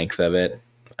the length of it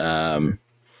because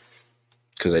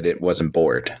I wasn't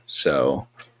bored. So,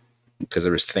 because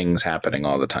there was things happening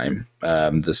all the time.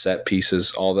 The set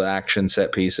pieces, all the action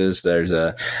set pieces. There's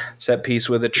a set piece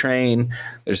with a train.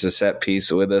 There's a set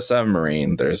piece with a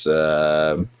submarine. There's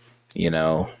a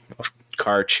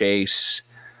car chase,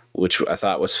 which I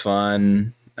thought was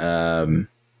fun.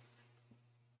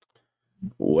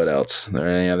 What else? Are there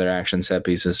any other action set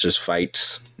pieces? Just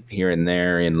fights here and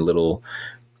there in little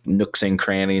nooks and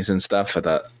crannies and stuff. I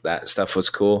thought that stuff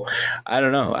was cool. I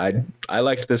don't know. I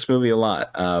liked this movie a lot.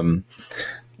 I'm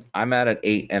at an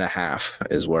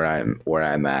 8.5 is where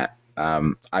I'm at.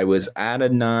 I was at a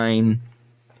 9,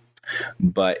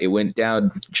 but it went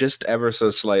down just ever so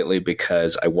slightly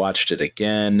because I watched it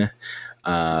again.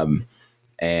 And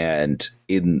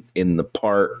in the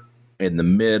part in the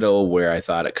middle where I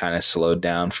thought it kind of slowed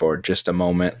down for just a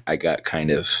moment, I got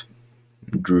kind of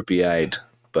droopy eyed.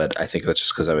 But I think that's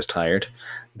just because I was tired.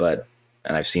 And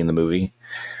I've seen the movie.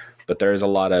 But there's a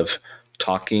lot of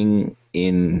talking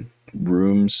in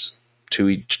rooms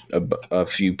to a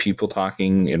few people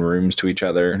talking in rooms to each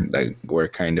other that were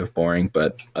kind of boring.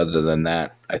 But other than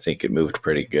that, I think it moved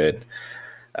pretty good.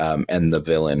 And the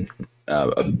villain,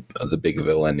 the big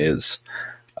villain, is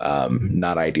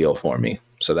not ideal for me.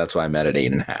 So that's why I'm at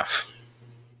 8.5.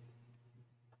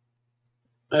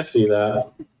 I see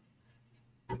that.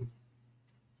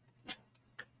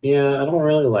 Yeah, I don't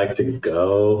really like to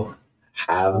go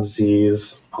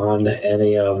halvesies on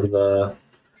any of the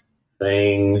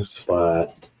things,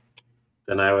 but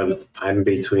then I'm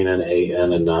between an 8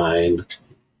 and a 9.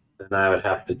 Then I would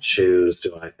have to choose,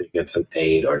 do I think it's an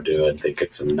 8 or do I think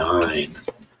it's a 9?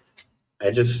 I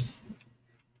do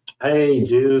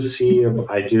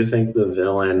think the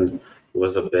villain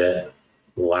was a bit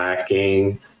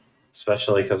lacking,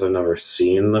 especially because I've never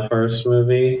seen the first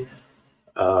movie.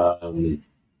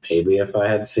 Maybe if I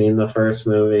had seen the first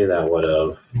movie, that would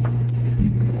have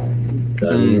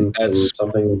done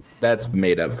something. That's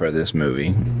made up for this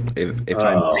movie. If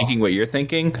I'm thinking what you're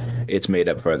thinking, it's made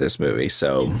up for this movie.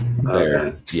 So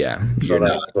okay. Yeah. So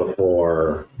that's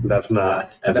before. That's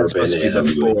not ever that's been supposed to be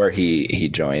before he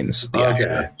joins the okay.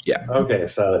 Iron. Yeah. Okay,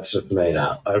 so it's just made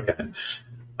up. Okay.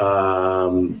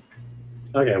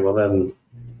 Okay, well then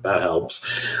that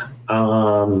helps.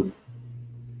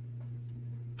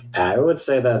 I would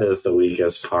say that is the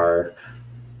weakest part.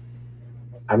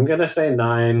 I'm going to say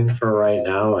 9 for right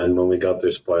now, and when we go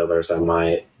through spoilers, I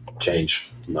might change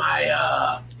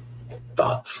my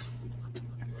thoughts.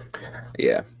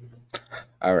 Yeah.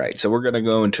 All right, so we're going to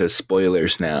go into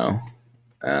spoilers now.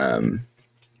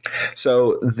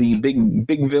 So the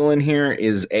big villain here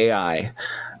is AI.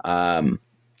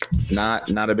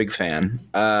 Not a big fan.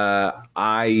 I'm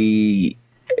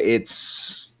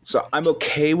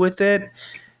okay with it.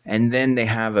 And then they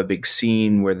have a big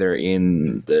scene where they're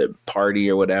in the party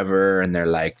or whatever, and they're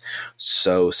like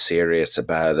so serious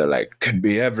about it. They're like, could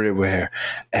be everywhere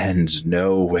and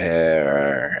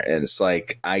nowhere. And it's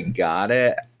like, I got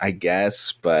it, I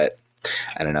guess, but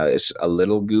I don't know. It's a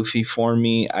little goofy for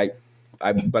me.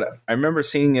 But I remember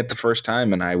seeing it the first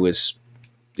time, and I was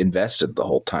invested the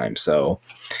whole time, so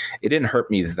it didn't hurt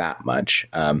me that much.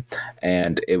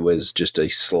 And it was just a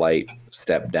slight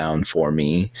step down for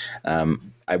me.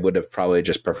 I would have probably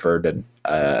just preferred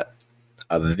a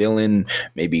villain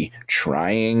maybe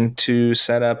trying to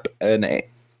set up had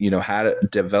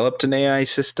developed an AI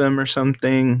system or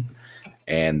something,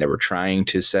 and they were trying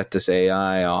to set this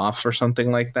AI off or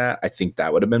something like that. I think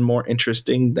that would have been more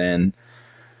interesting than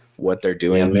what they're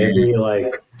doing. Yeah, maybe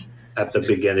like at the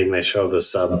beginning they show the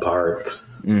sub part.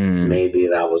 Maybe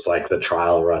that was like the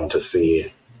trial run to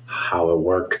see how it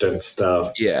worked and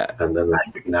stuff. Yeah. And then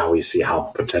like now we see how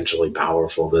potentially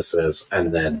powerful this is,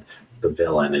 and then the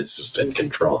villain is just in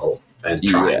control and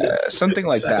trying to something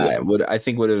like that would have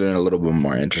been a little bit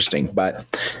more interesting. But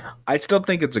I still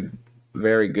think it's a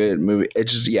very good movie.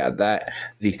 It's just that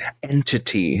the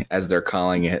entity, as they're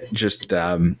calling it,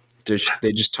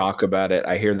 they just talk about it.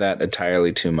 I hear that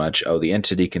entirely too much. Oh, the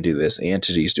entity can do this. The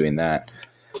entity's doing that.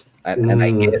 And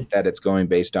I get that it's going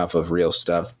based off of real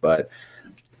stuff, but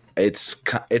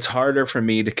it's harder for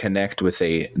me to connect with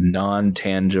a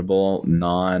non-tangible,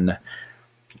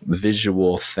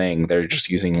 non-visual thing. They're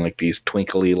just using like these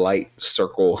twinkly light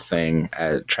circle thing,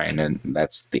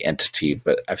 that's the entity.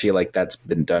 But I feel like that's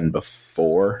been done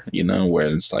before,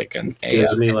 where it's like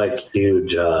gives me like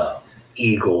huge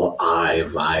eagle eye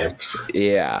vibes.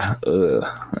 Yeah.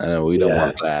 I know we don't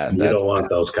want that. You don't want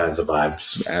those kinds of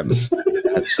vibes.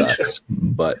 That sucks.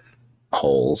 But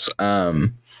holes. So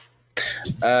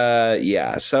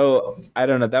I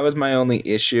don't know. That was my only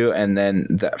issue, and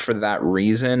then for that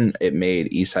reason, it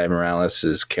made Esai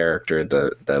Morales' character,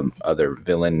 the other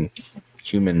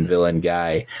human villain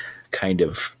guy, kind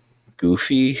of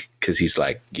goofy, because he's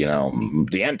like,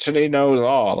 the entity knows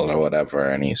all or whatever,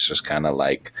 and he's just kind of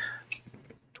like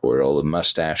twirl the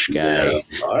mustache guy. Yes,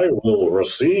 I will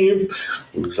receive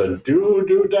the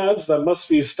doodads that must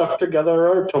be stuck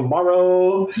together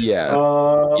tomorrow.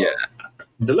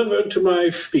 Delivered to my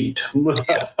feet.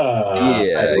 Exactly.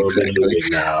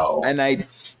 Now. And I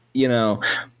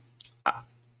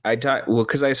thought,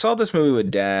 because I saw this movie with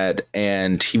Dad,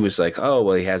 and he was like, oh,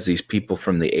 well, he has these people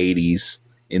from the 80s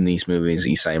in these movies.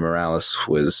 Esai Morales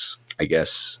was, I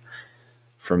guess,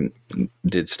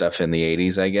 did stuff in the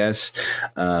 80s, I guess.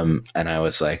 And I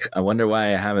was like, I wonder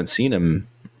why I haven't seen him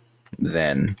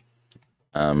then.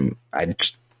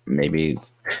 Maybe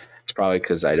it's probably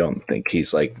because I don't think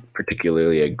he's like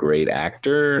particularly a great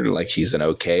actor. Like, he's an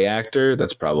okay actor.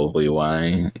 That's probably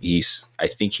why I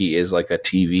think he is like a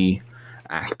TV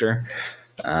actor.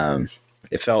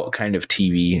 It felt kind of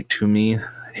TV to me,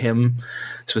 him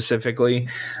specifically.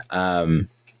 But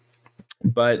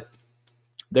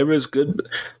there was good.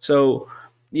 So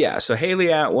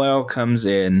Hayley Atwell comes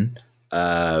in,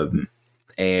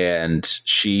 and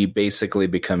she basically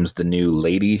becomes the new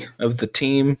lady of the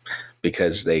team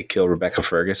because they kill Rebecca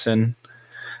Ferguson.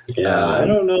 Yeah, I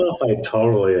don't know if I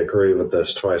totally agree with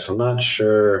this choice. I'm not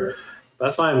sure.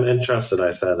 That's why I'm interested.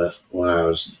 I said it when I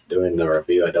was doing the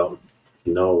review. I don't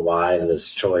know why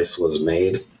this choice was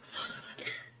made.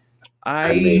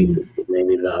 Maybe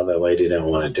the other lady didn't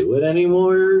want to do it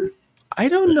anymore. I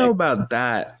don't know about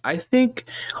that. I think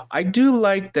I do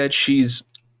like that she's,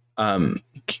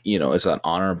 it's an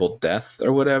honorable death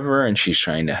or whatever, and she's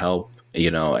trying to help,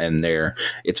 and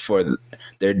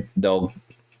they'll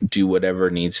do whatever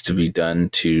needs to be done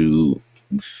to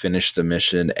finish the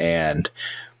mission and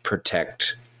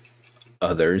protect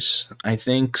others, I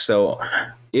think. So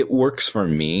it works for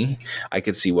me. I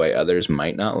could see why others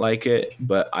might not like it,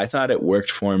 but I thought it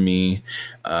worked for me.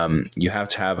 You have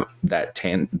to have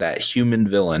that human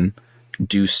villain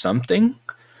do something.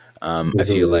 I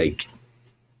feel like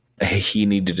he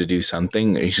needed to do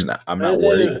something. I'm not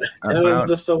worried. It was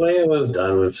just the way it was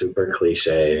done was super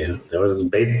cliche. It was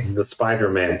the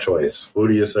Spider-Man choice. Who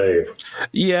do you save?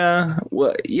 Yeah,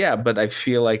 well, yeah, but I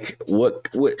feel like what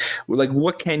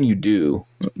can you do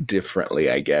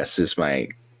differently, I guess, is my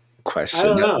question. I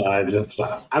don't know.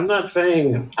 I'm not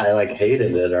saying I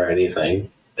hated it or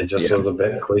anything. It just was a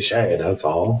bit cliche. That's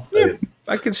all. Yeah,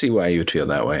 I can see why you would feel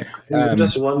that way. I'm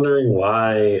just wondering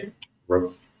why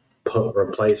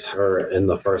replace her in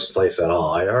the first place at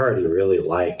all. I already really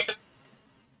liked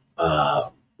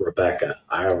Rebecca.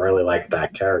 I really liked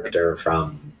that character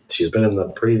she's been in the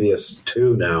previous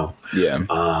two now. Yeah.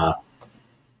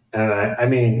 And I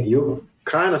mean, you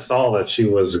kind of saw that she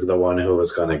was the one who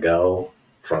was going to go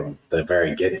from the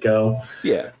very get-go.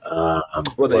 Yeah. Well,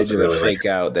 they did really fake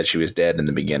out that she was dead in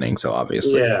the beginning, so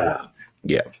obviously. Yeah.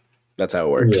 Yeah. That's how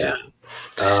it works. Yeah.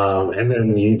 And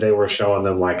then they were showing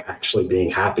them actually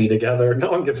being happy together. No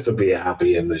one gets to be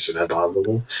happy in Mission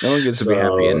Impossible. No one gets to be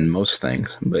happy in most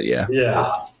things, but yeah.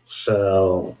 Yeah.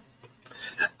 So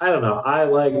I don't know. I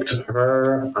liked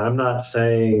her. I'm not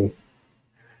saying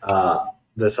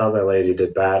this other lady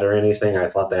did bad or anything. I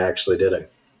thought they actually did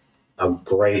a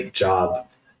great job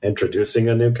introducing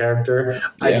a new character.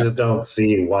 Yeah. I just don't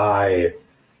see why.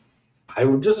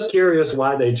 I'm just curious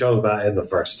why they chose that in the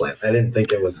first place. I didn't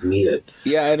think it was needed.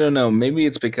 Yeah, I don't know. Maybe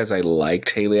it's because I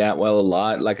liked Hayley Atwell a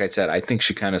lot. Like I said, I think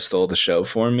she kind of stole the show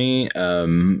for me,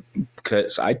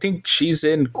 because I think she's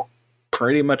in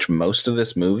pretty much most of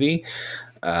this movie.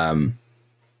 And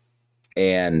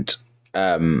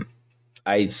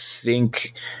I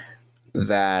think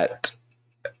that,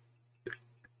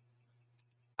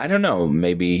 I don't know,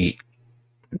 maybe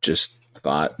just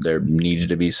thought there needed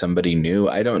to be somebody new.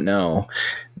 I don't know,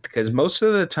 because most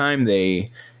of the time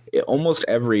almost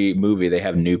every movie they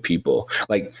have new people.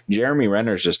 Like Jeremy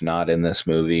Renner's just not in this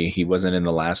movie. He wasn't in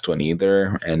the last one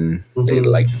either, and they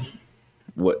like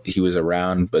what he was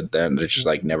around, but then they just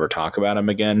like never talk about him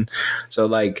again. So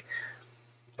like,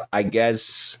 I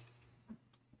guess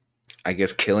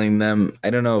killing them, I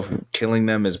don't know if killing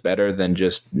them is better than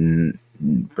just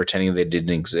pretending they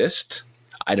didn't exist.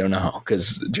 I don't know,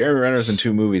 because Jeremy Renner's in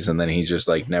 2 movies and then he just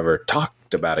like never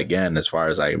talked about again, as far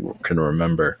as I can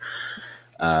remember.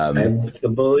 I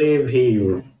believe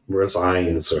he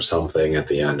resigns or something at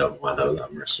the end of one of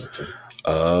them or something.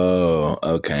 Oh,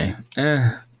 okay.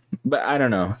 But I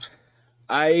don't know.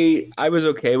 I was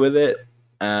okay with it.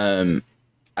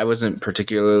 I wasn't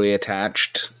particularly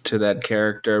attached to that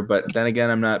character, but then again,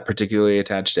 I'm not particularly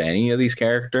attached to any of these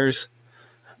characters.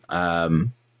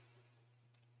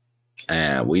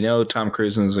 We know Tom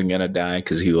Cruise isn't going to die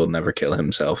because he will never kill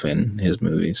himself in his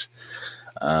movies.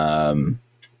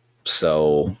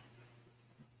 So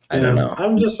I don't know.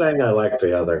 I'm just saying I like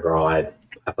the other girl. I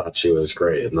thought she was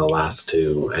great in the last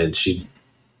 2, and she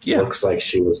looks like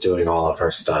she was doing all of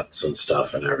her stunts and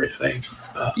stuff and everything.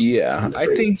 I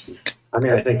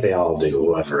think they all do,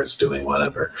 whoever is doing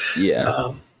whatever.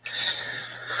 Yeah.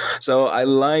 So I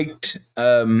liked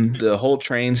the whole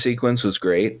train sequence was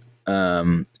great.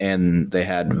 And they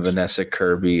had Vanessa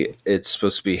Kirby. It's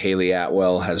supposed to be Haley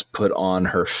Atwell has put on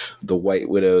the White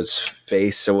Widow's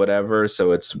face or whatever.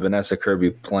 So it's Vanessa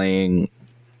Kirby playing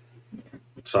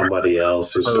somebody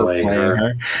else who's playing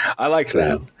her. I liked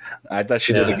that. I thought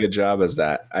she did a good job as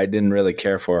that. I didn't really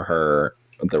care for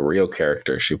the real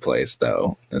character she plays,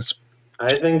 though.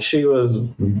 I think she was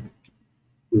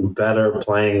better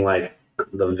playing like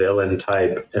the villain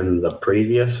type in the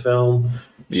previous film.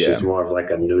 She's more of like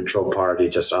a neutral party,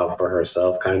 just off for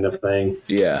herself kind of thing.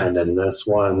 Yeah. And in this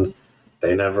one,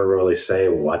 they never really say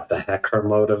what the heck her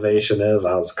motivation is.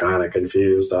 I was kind of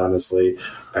confused, honestly.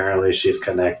 Apparently she's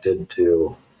connected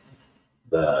to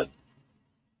the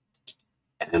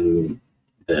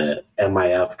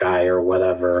MIF guy or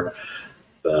whatever.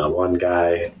 The one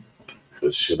guy,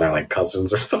 she's not like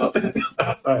cousins or something.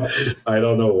 I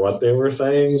don't know what they were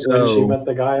saying when she met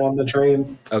the guy on the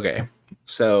train. Okay.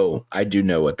 So I do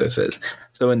know what this is.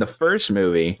 So in the first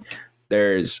movie,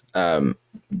 there's a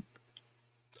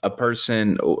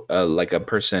person who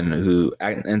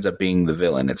ends up being the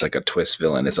villain. It's like a twist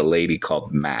villain. It's a lady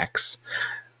called Max.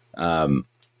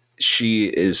 She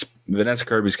is Vanessa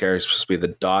Kirby's character is supposed to be the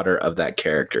daughter of that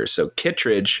character. So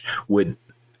Kittredge would,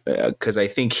 because I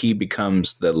think he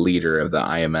becomes the leader of the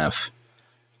IMF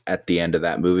at the end of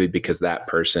that movie because that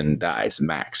person dies.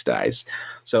 Max dies.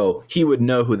 So he would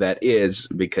know who that is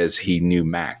because he knew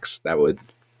Max. That would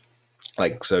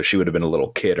so she would have been a little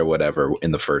kid or whatever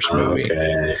in the first movie.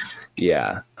 Okay.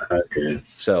 Yeah. Okay.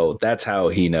 So that's how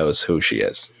he knows who she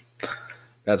is.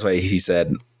 That's why he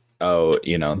said, oh,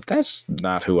 that's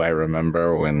not who I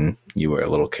remember when you were a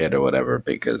little kid or whatever,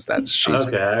 because she's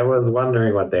okay. I was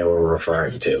wondering what they were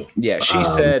referring to. Yeah, she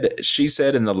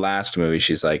said in the last movie,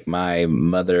 she's like, my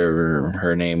mother,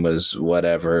 her name was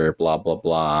whatever, blah blah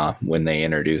blah, when they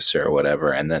introduced her or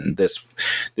whatever, and then this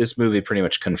movie pretty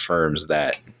much confirms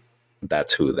that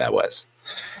that's who that was.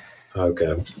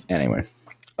 Okay. Anyway,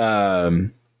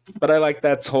 but I like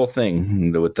that whole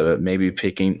thing with the maybe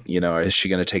picking, is she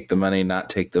going to take the money, not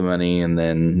take the money? And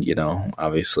then,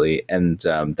 obviously, and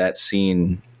that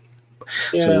scene.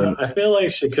 Yeah, I feel like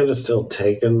she could have still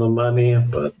taken the money,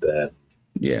 but then.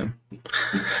 Yeah.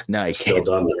 No, I still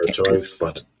done her choice,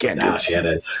 but now she had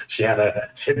to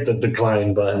hit the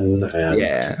decline button and.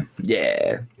 Yeah.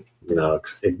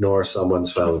 Ignore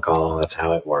someone's phone call. That's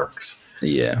how it works.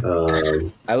 Yeah.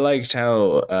 I liked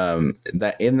how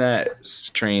that in that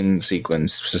train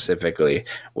sequence specifically,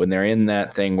 when they're in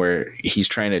that thing where he's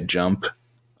trying to jump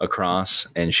across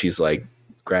and she's like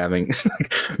grabbing,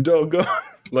 don't go,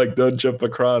 don't jump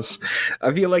across.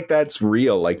 I feel like that's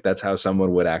real. Like that's how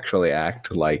someone would actually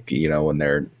act, when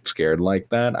they're scared like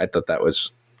that. I thought that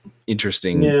was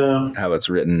interesting how it's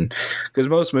written, because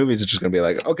most movies it's just gonna be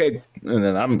like, okay, and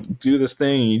then I'm do this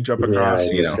thing, you jump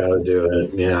across. You just gotta do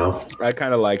it. I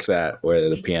kind of liked that where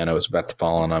the piano was about to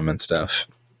fall on them and stuff.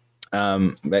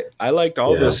 But I liked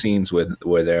all the scenes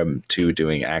where they're two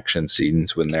doing action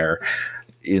scenes when they're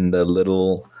in the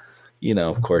little,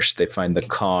 of course they find the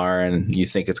car and you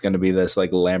think it's going to be this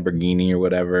like Lamborghini or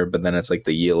whatever, but then it's like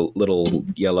the little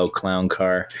yellow clown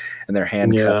car and they're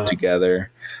handcuffed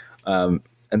together.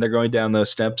 And they're going down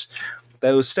those steps.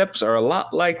 those steps are a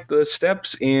lot like the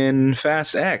steps in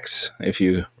Fast X, if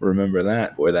you remember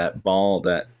that, or that ball,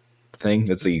 that thing.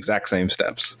 It's the exact same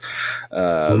steps.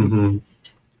 There's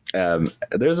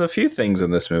a few things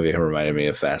in this movie that reminded me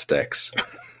of Fast X,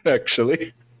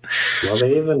 actually. Well,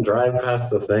 they even drive past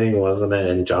the thing, wasn't it,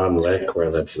 in John Wick,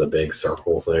 where that's the big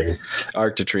circle thing?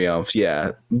 Arc de Triomphe,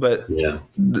 yeah. But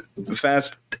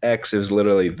Fast X is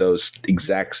literally those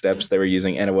exact steps they were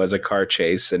using, and it was a car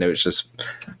chase, and it was just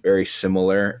very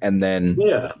similar. And then...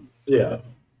 Yeah.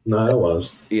 No, it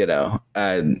was. You know,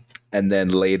 and then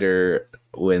later,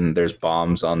 when there's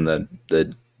bombs on the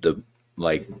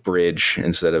like bridge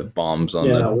instead of bombs on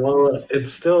well,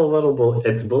 it's still a little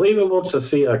it's believable to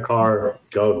see a car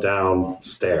go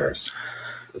downstairs.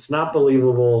 It's not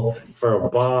believable for a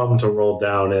bomb to roll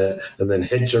down it and then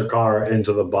hit your car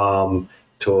into the bomb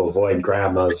to avoid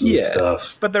grandmas and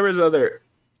stuff. But there was other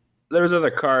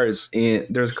cars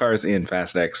there's cars in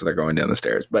Fast X that are going down the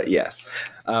stairs. But yes.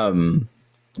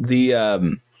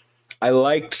 I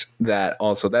liked that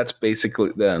also. That's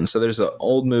basically them. So there's an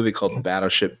old movie called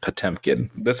Battleship Potemkin.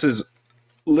 This is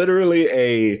literally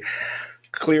a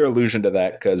clear allusion to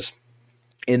that, because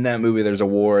in that movie there's a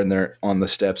war and they're on the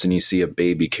steps and you see a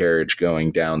baby carriage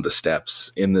going down the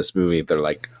steps. In this movie they're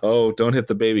like, oh, don't hit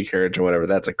the baby carriage or whatever.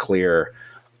 That's a clear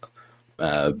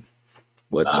homage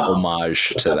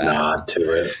to that. Nod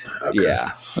to it. Okay.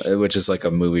 Yeah, which is like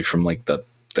a movie from like the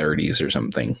 30s or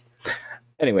something.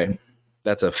 Anyway,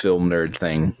 that's a film nerd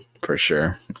thing for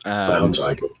sure. Sounds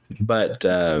like it. But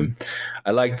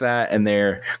I like that. And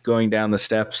they're going down the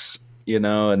steps, you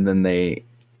know, and then they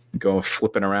go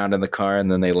flipping around in the car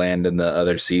and then they land in the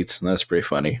other seats. And that's pretty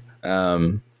funny. I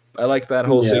like that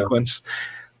whole sequence.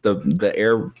 The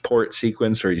airport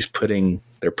sequence where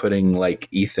they're putting like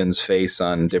Ethan's face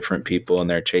on different people and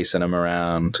they're chasing him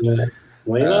around. Yeah.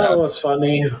 Well, you know what's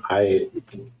funny?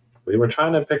 We were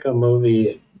trying to pick a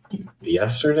movie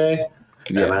yesterday.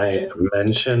 Yeah. And I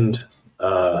mentioned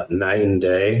Night and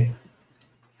Day,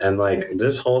 and like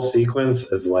this whole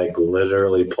sequence is like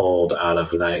literally pulled out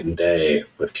of Night and Day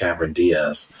with Cameron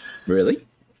Diaz. Really?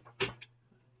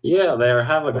 Yeah, they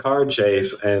have a car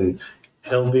chase, and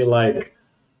he'll be like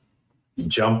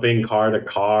jumping car to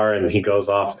car, and he goes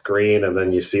off screen, and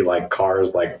then you see like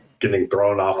cars like getting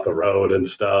thrown off the road and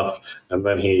stuff, and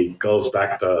then he goes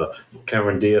back to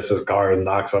Cameron Diaz's car and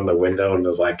knocks on the window and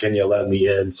is like, can you let me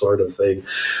in, sort of thing.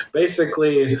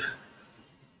 Basically,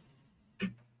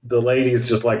 the lady's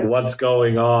just like, what's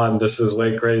going on? This is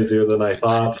way crazier than I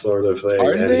thought, sort of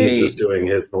thing. He's just doing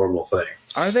his normal thing.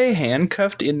 Are they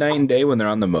handcuffed in Night and Day when they're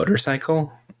on the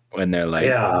motorcycle? When they're like,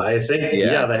 I think they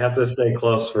have to stay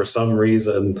close for some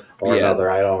reason or another.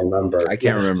 I don't remember. I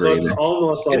can't remember. So it's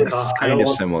almost like it's kind of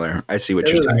similar. I see what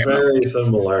you're talking about. Very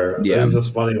similar. Yeah, it was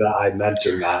just funny that I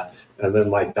mentioned that, and then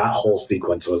like that whole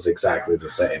sequence was exactly the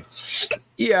same.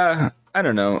 Yeah, I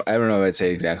don't know. If I'd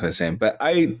say exactly the same, but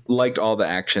I liked all the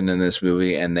action in this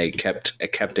movie, and they kept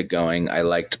it going. I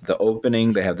liked the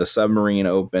opening. They have the submarine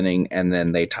opening, and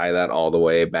then they tie that all the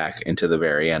way back into the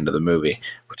very end of the movie,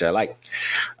 which I like.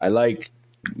 I like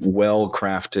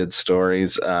well-crafted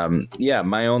stories.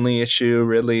 My only issue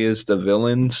really is the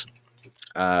villains.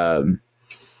 I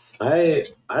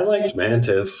liked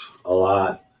Mantis a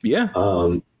lot. Yeah.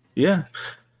 Yeah.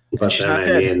 But she's then not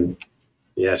dead.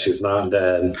 Yeah, she's not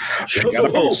dead. She's a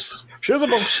boss. She's a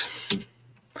boss.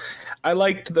 I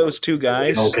liked those two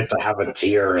guys. You don't get to have a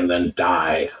tear and then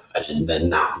die and then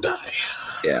not die.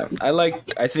 Yeah,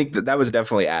 I think that was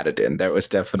definitely added in. That was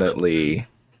definitely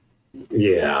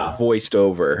voiced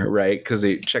over, right? Because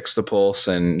it checks the pulse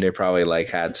and they probably like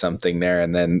had something there,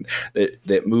 and then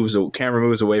camera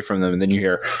moves away from them, and then you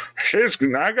hear,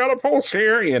 I got a pulse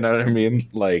here, you know what I mean?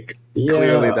 Like,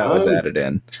 clearly that was added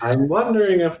in. I'm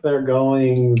wondering if they're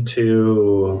going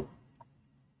to,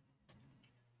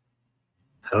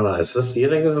 I don't know, do you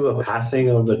think this is a passing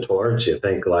of the torch? You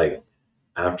think like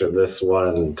after this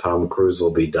one Tom Cruise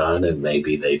will be done and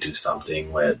maybe they do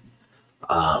something with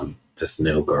this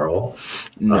new girl?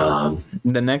 No.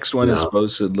 The next one is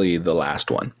supposedly the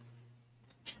last one.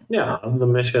 Yeah, the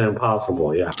Mission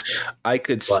Impossible, yeah. I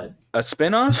could... a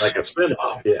spin-off? Like a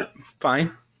spin-off, yeah.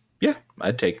 Fine. Yeah,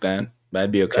 I'd take that.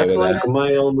 I'd be okay with that. That's like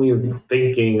my only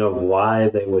thinking of why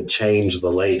they would change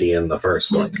the lady in the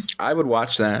first place. I would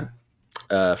watch that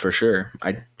for sure.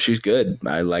 She's good.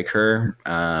 I like her.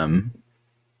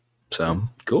 So,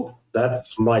 cool.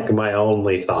 That's like my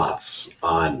only thoughts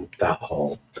on that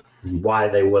whole... why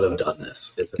they would have done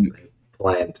this is if they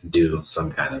plan to do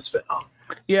some kind of spin-off.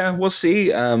 Yeah, we'll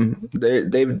see.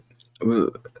 They've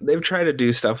tried to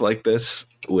do stuff like this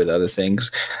with other things.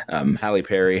 Halle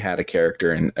Berry had a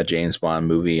character in a James Bond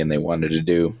movie, and they wanted to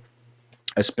do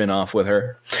a spin-off with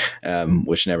her,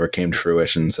 which never came to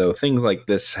fruition. So things like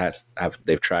this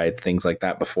they've tried things like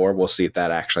that before. We'll see if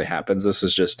that actually happens. This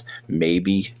is just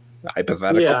maybe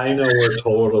hypothetical. Yeah, I know we're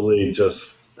totally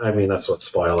just. I mean, that's what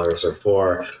spoilers are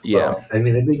for. Yeah, but, I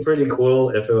mean, it'd be pretty cool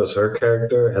if it was her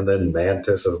character, and then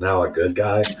Mantis is now a good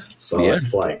guy. So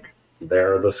it's like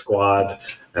they're the squad,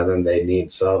 and then they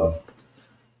need some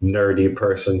nerdy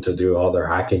person to do all their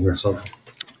hacking or something.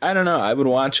 I don't know. I would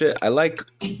watch it. I like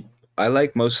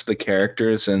most of the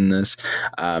characters in this.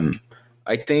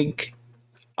 I think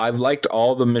I've liked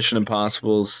all the Mission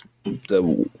Impossibles,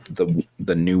 the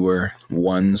newer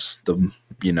ones,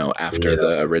 after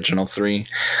the original 3.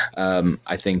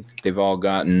 I think they've all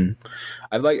gotten.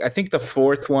 I think the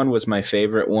 4th one was my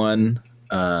favorite one,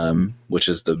 which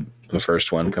is the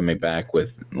first one coming back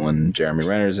with when Jeremy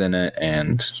Renner's in it,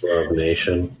 and Rogue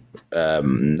Nation.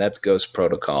 That's Ghost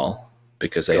Protocol.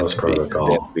 Because they have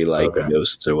to be like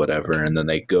ghosts or whatever, and then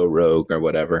they go rogue or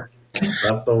whatever.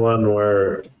 That's the one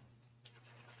where.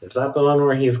 Is that the one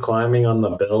where he's climbing on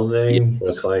the building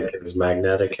with like his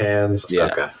magnetic hands?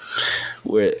 Yeah.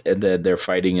 Okay. And then they're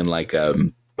fighting in like a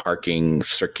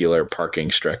circular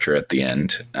parking structure at the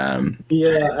end.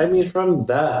 Yeah, I mean, from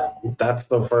that's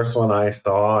the first one I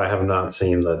saw. I have not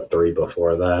seen the 3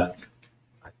 before that.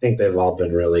 I think they've all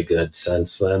been really good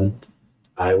since then.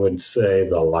 I would say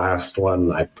the last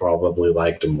one I probably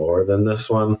liked more than this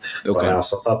one. Okay. But I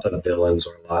also thought the villains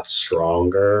were a lot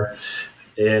stronger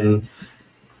in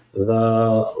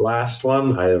the last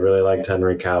one. I really liked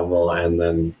Henry Cavill, and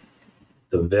then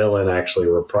the villain actually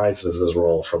reprises his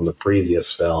role from the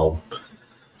previous film.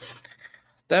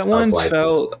 That one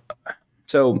felt...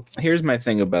 So here's my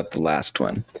thing about the last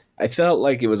one. I felt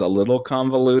like it was a little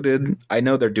convoluted. I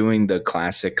know they're doing the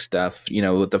classic stuff,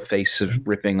 with the face of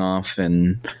ripping off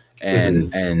and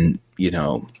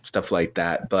stuff like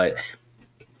that. But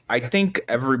I think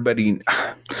everybody,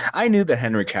 I knew that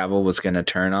Henry Cavill was going to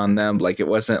turn on them. Like it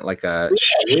wasn't like a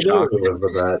shock. We knew it was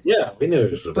the bad. Yeah, we knew it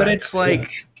was the bad. But it's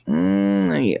like,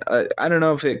 I don't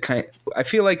know if it I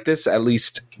feel like this at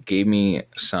least gave me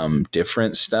some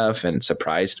different stuff and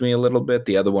surprised me a little bit.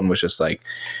 The other one was just like,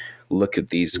 look at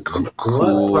these cool.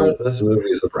 What part of this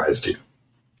movie surprised you?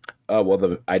 Oh,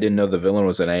 well, I didn't know the villain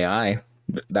was an AI.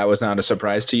 That was not a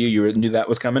surprise to you? You knew that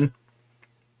was coming?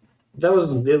 They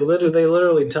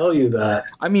literally tell you that.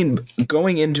 I mean,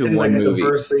 going into one movie,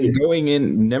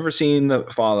 never seeing the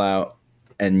Fallout,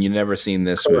 and you never seen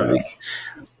this movie.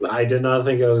 I did not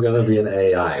think it was going to be an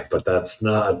AI, but that's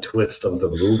not a twist of the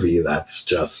movie. That's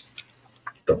just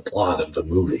the plot of the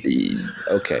movie.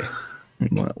 Okay.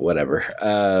 Whatever.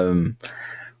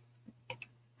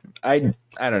 I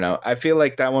don't know. I feel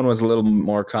like that one was a little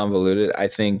more convoluted. I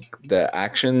think the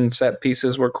action set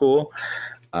pieces were cool.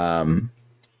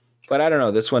 But I don't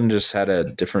know. This one just had a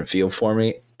different feel for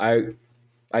me. I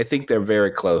think they're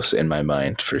very close in my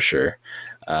mind for sure.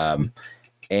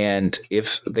 And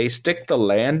if they stick the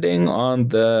landing on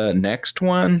the next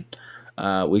one,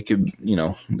 we could,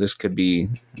 this could be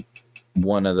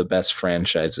one of the best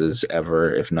franchises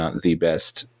ever, if not the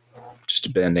best, just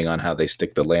depending on how they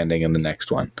stick the landing in the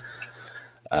next one.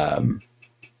 This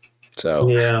is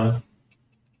an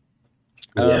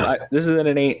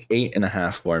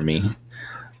 8.5 for me.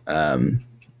 I'm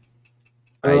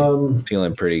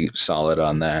feeling pretty solid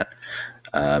on that.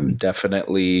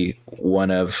 Definitely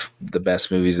one of the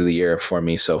best movies of the year for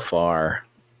me so far,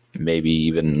 maybe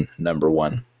even number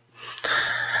 1.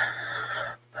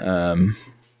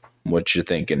 What you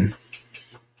thinking?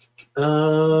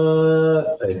 I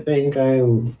think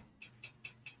I'm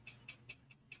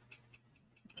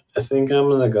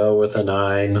gonna go with a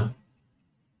 9.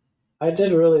 I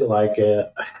did really like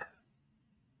it.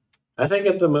 I think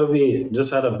if the movie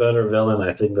just had a better villain,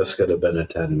 I think this could have been a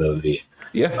 10 movie.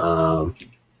 Yeah.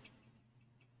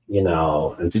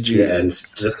 And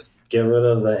just get rid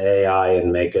of the AI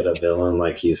and make it a villain,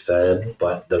 like you said.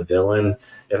 But the villain,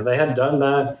 if they had done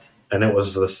that and it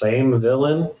was the same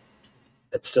villain,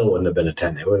 it still wouldn't have been a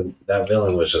 10. That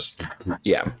villain was just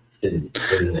didn't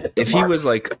hit the if mark. He was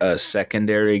like a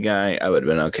secondary guy, I would have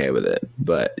been okay with it.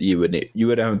 But you would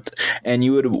have, and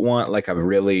you would want like a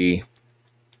really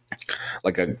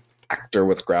like a actor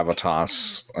with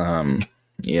gravitas,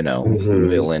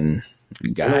 villain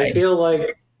guy. And I feel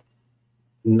like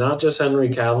not just Henry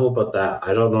Cavill, but that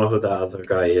I don't know who that other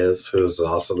guy is, who's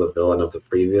also the villain of the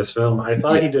previous film. I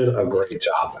thought he did a great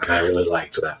job, and I really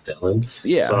liked that villain.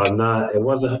 Yeah. So it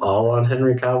wasn't all on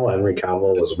Henry Cavill. Henry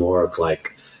Cavill was more of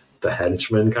like the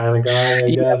henchman kind of guy, I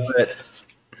guess.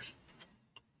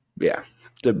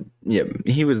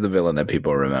 He was the villain that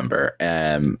people remember.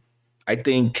 I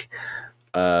think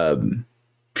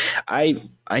I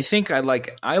think I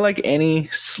like any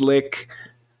slick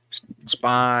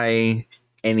spy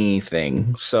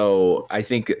anything. So I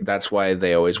think that's why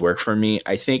they always work for me.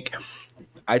 I think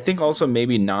also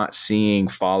maybe not seeing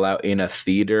Fallout in a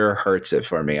theater hurts it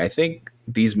for me. I think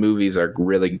these movies are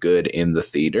really good in the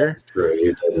theater. True,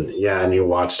 you didn't. Yeah, and you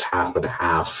watched half and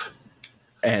half.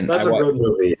 And that's a good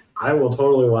movie. I will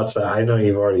totally watch that. I know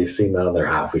you've already seen the other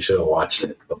half. We should have watched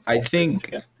it before. I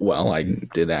think. Well, I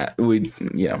did that.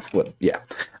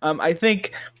 I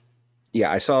think.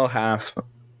 Yeah, I saw half,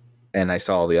 and I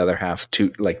saw the other half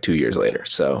 2 years later.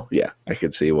 So yeah, I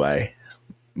could see why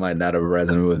might not have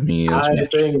resonated with me as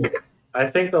much. I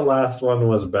think the last one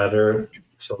was better,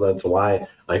 so that's why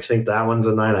I think that one's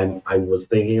a 9. I was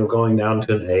thinking of going down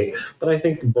to an 8, but I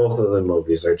think both of the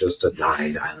movies are just a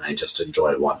 9, and I just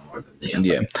enjoyed one more than the other.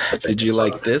 Yeah. Did you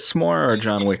like this more or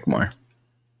John Wick more?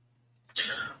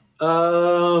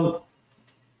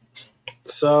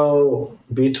 So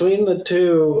between the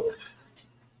two,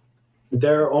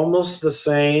 they're almost the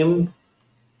same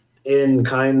in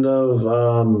kind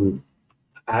of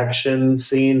action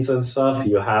scenes and stuff.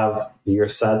 You have your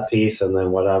set piece, and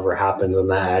then whatever happens in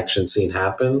that action scene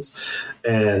happens.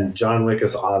 And John Wick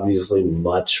is obviously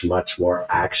much, much more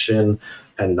action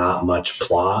and not much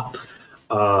plot.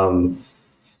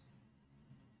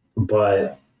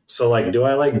 But so, like, do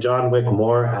I like John Wick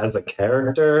more as a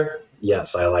character?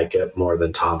 Yes, I like it more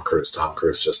than Tom Cruise. Tom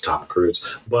Cruise, just Tom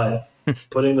Cruise. But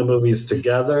putting the movies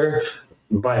together,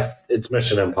 it's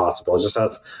Mission Impossible. It just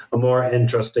has a more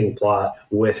interesting plot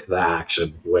with the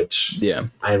action, which,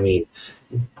 I mean,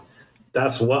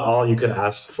 that's what all you could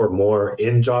ask for more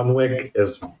in John Wick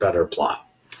is better plot.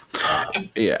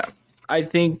 I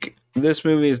think this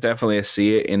movie is definitely a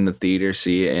see it in the theater,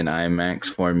 see it in IMAX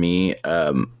for me.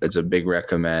 It's a big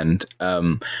recommend.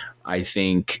 I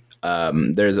think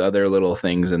there's other little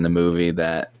things in the movie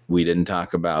that we didn't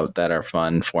talk about that are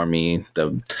fun for me.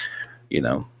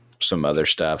 Some other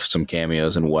stuff, some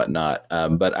cameos and whatnot.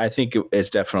 But I think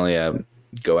it's definitely a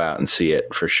go out and see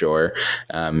it for sure.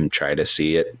 Try to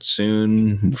see it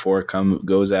soon before it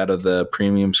goes out of the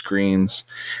premium screens,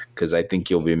 because I think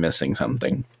you'll be missing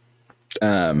something.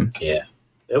 It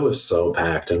was so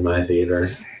packed in my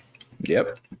theater.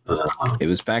 Yep. It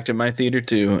was packed in my theater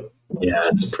too. Yeah,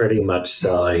 it's pretty much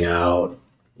selling out.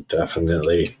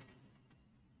 Definitely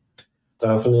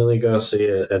go see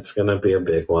it. It's going to be a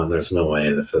big one. There's no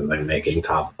way this isn't making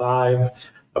top 5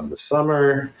 of the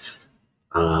summer.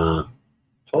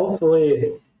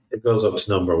 Hopefully it goes up to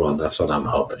number 1. That's what I'm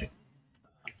hoping.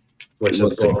 Which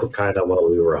is both kind of what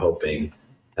we were hoping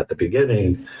at the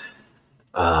beginning.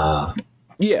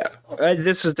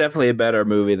 This is definitely a better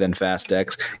movie than Fast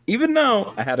X, even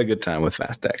though I had a good time with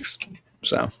Fast X.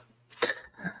 So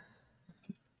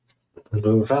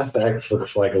Fast X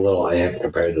looks like a little ant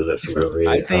compared to this movie.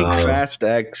 I think Fast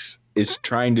X is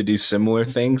trying to do similar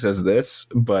things as this,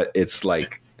 but it's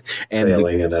like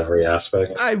failing in every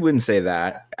aspect. I wouldn't say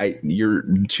that. You're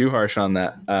too harsh on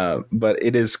that. But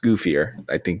it is goofier.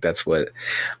 I think that's what.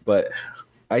 But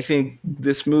I think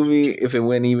this movie, if it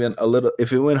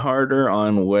went harder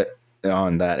on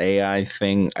that AI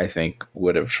thing, I think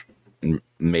would have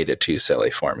made it too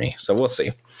silly for me. So we'll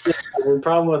see. The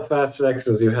problem with Fast X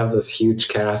is you have this huge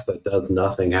cast that does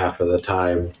nothing half of the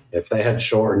time. If they had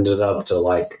shortened it up to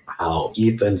like how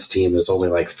Ethan's team is only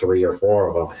like 3 or 4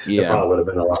 of them, it probably would have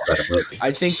been a lot better movie.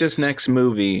 I think this next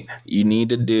movie you need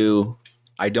to do.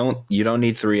 You don't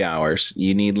need 3 hours.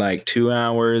 You need like 2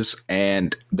 hours,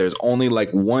 and there's only like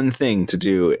one thing to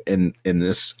do in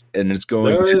this, and it's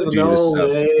going to do this. There is no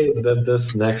way that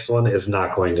this next one is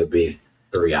not going to be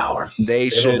 3 hours.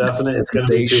 It's going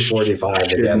to be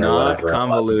 2:45 again. Not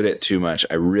convolute it too much.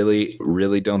 I really,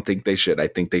 really don't think they should. I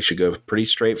think they should go pretty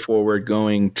straightforward,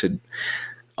 going to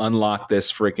unlock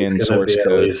this freaking source code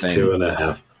at least thing.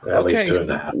 2.5. At least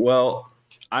 2.5. Well,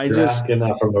 You're asking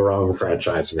that from the wrong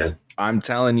franchise, man. I'm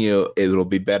telling you, it'll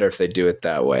be better if they do it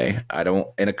that way. I don't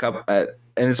in a couple.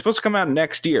 And it's supposed to come out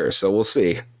next year, so we'll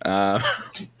see. But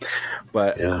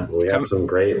yeah, we had some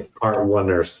great part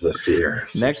 1ers this year.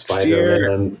 Next Spider-Man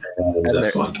year, and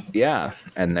this one. Yeah,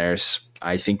 and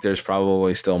I think there's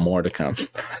probably still more to come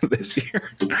this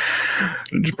year.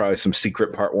 There's probably some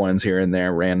secret part 1s here and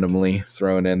there, randomly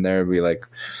thrown in there. Be like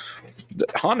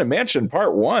Haunted Mansion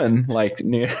Part 1, like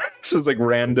this is like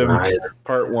random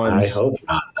part 1s. I hope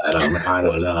not. I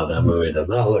don't know. That movie does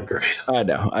not look great. I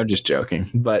know. I'm just joking,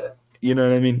 but. You know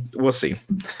what I mean? We'll see.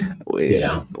 We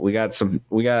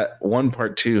got one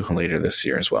part 2 later this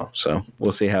year as well. So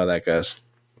we'll see how that goes.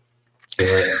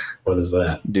 What is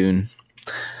that? Dune.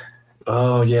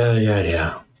 Oh,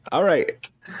 yeah. All right.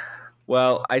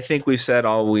 Well, I think we've said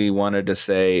all we wanted to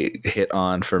say. Hit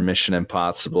on for Mission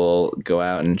Impossible. Go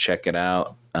out and check it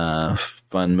out.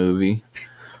 Fun movie.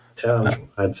 Yeah,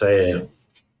 I'd say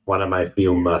one of my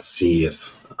few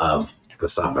must-sees of the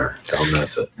summer. Don't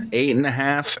miss it.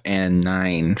 8.5 and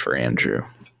 9 for Andrew.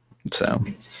 So,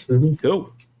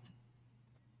 Cool.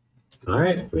 All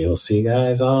right. We will see you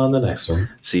guys on the next one.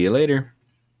 See you later.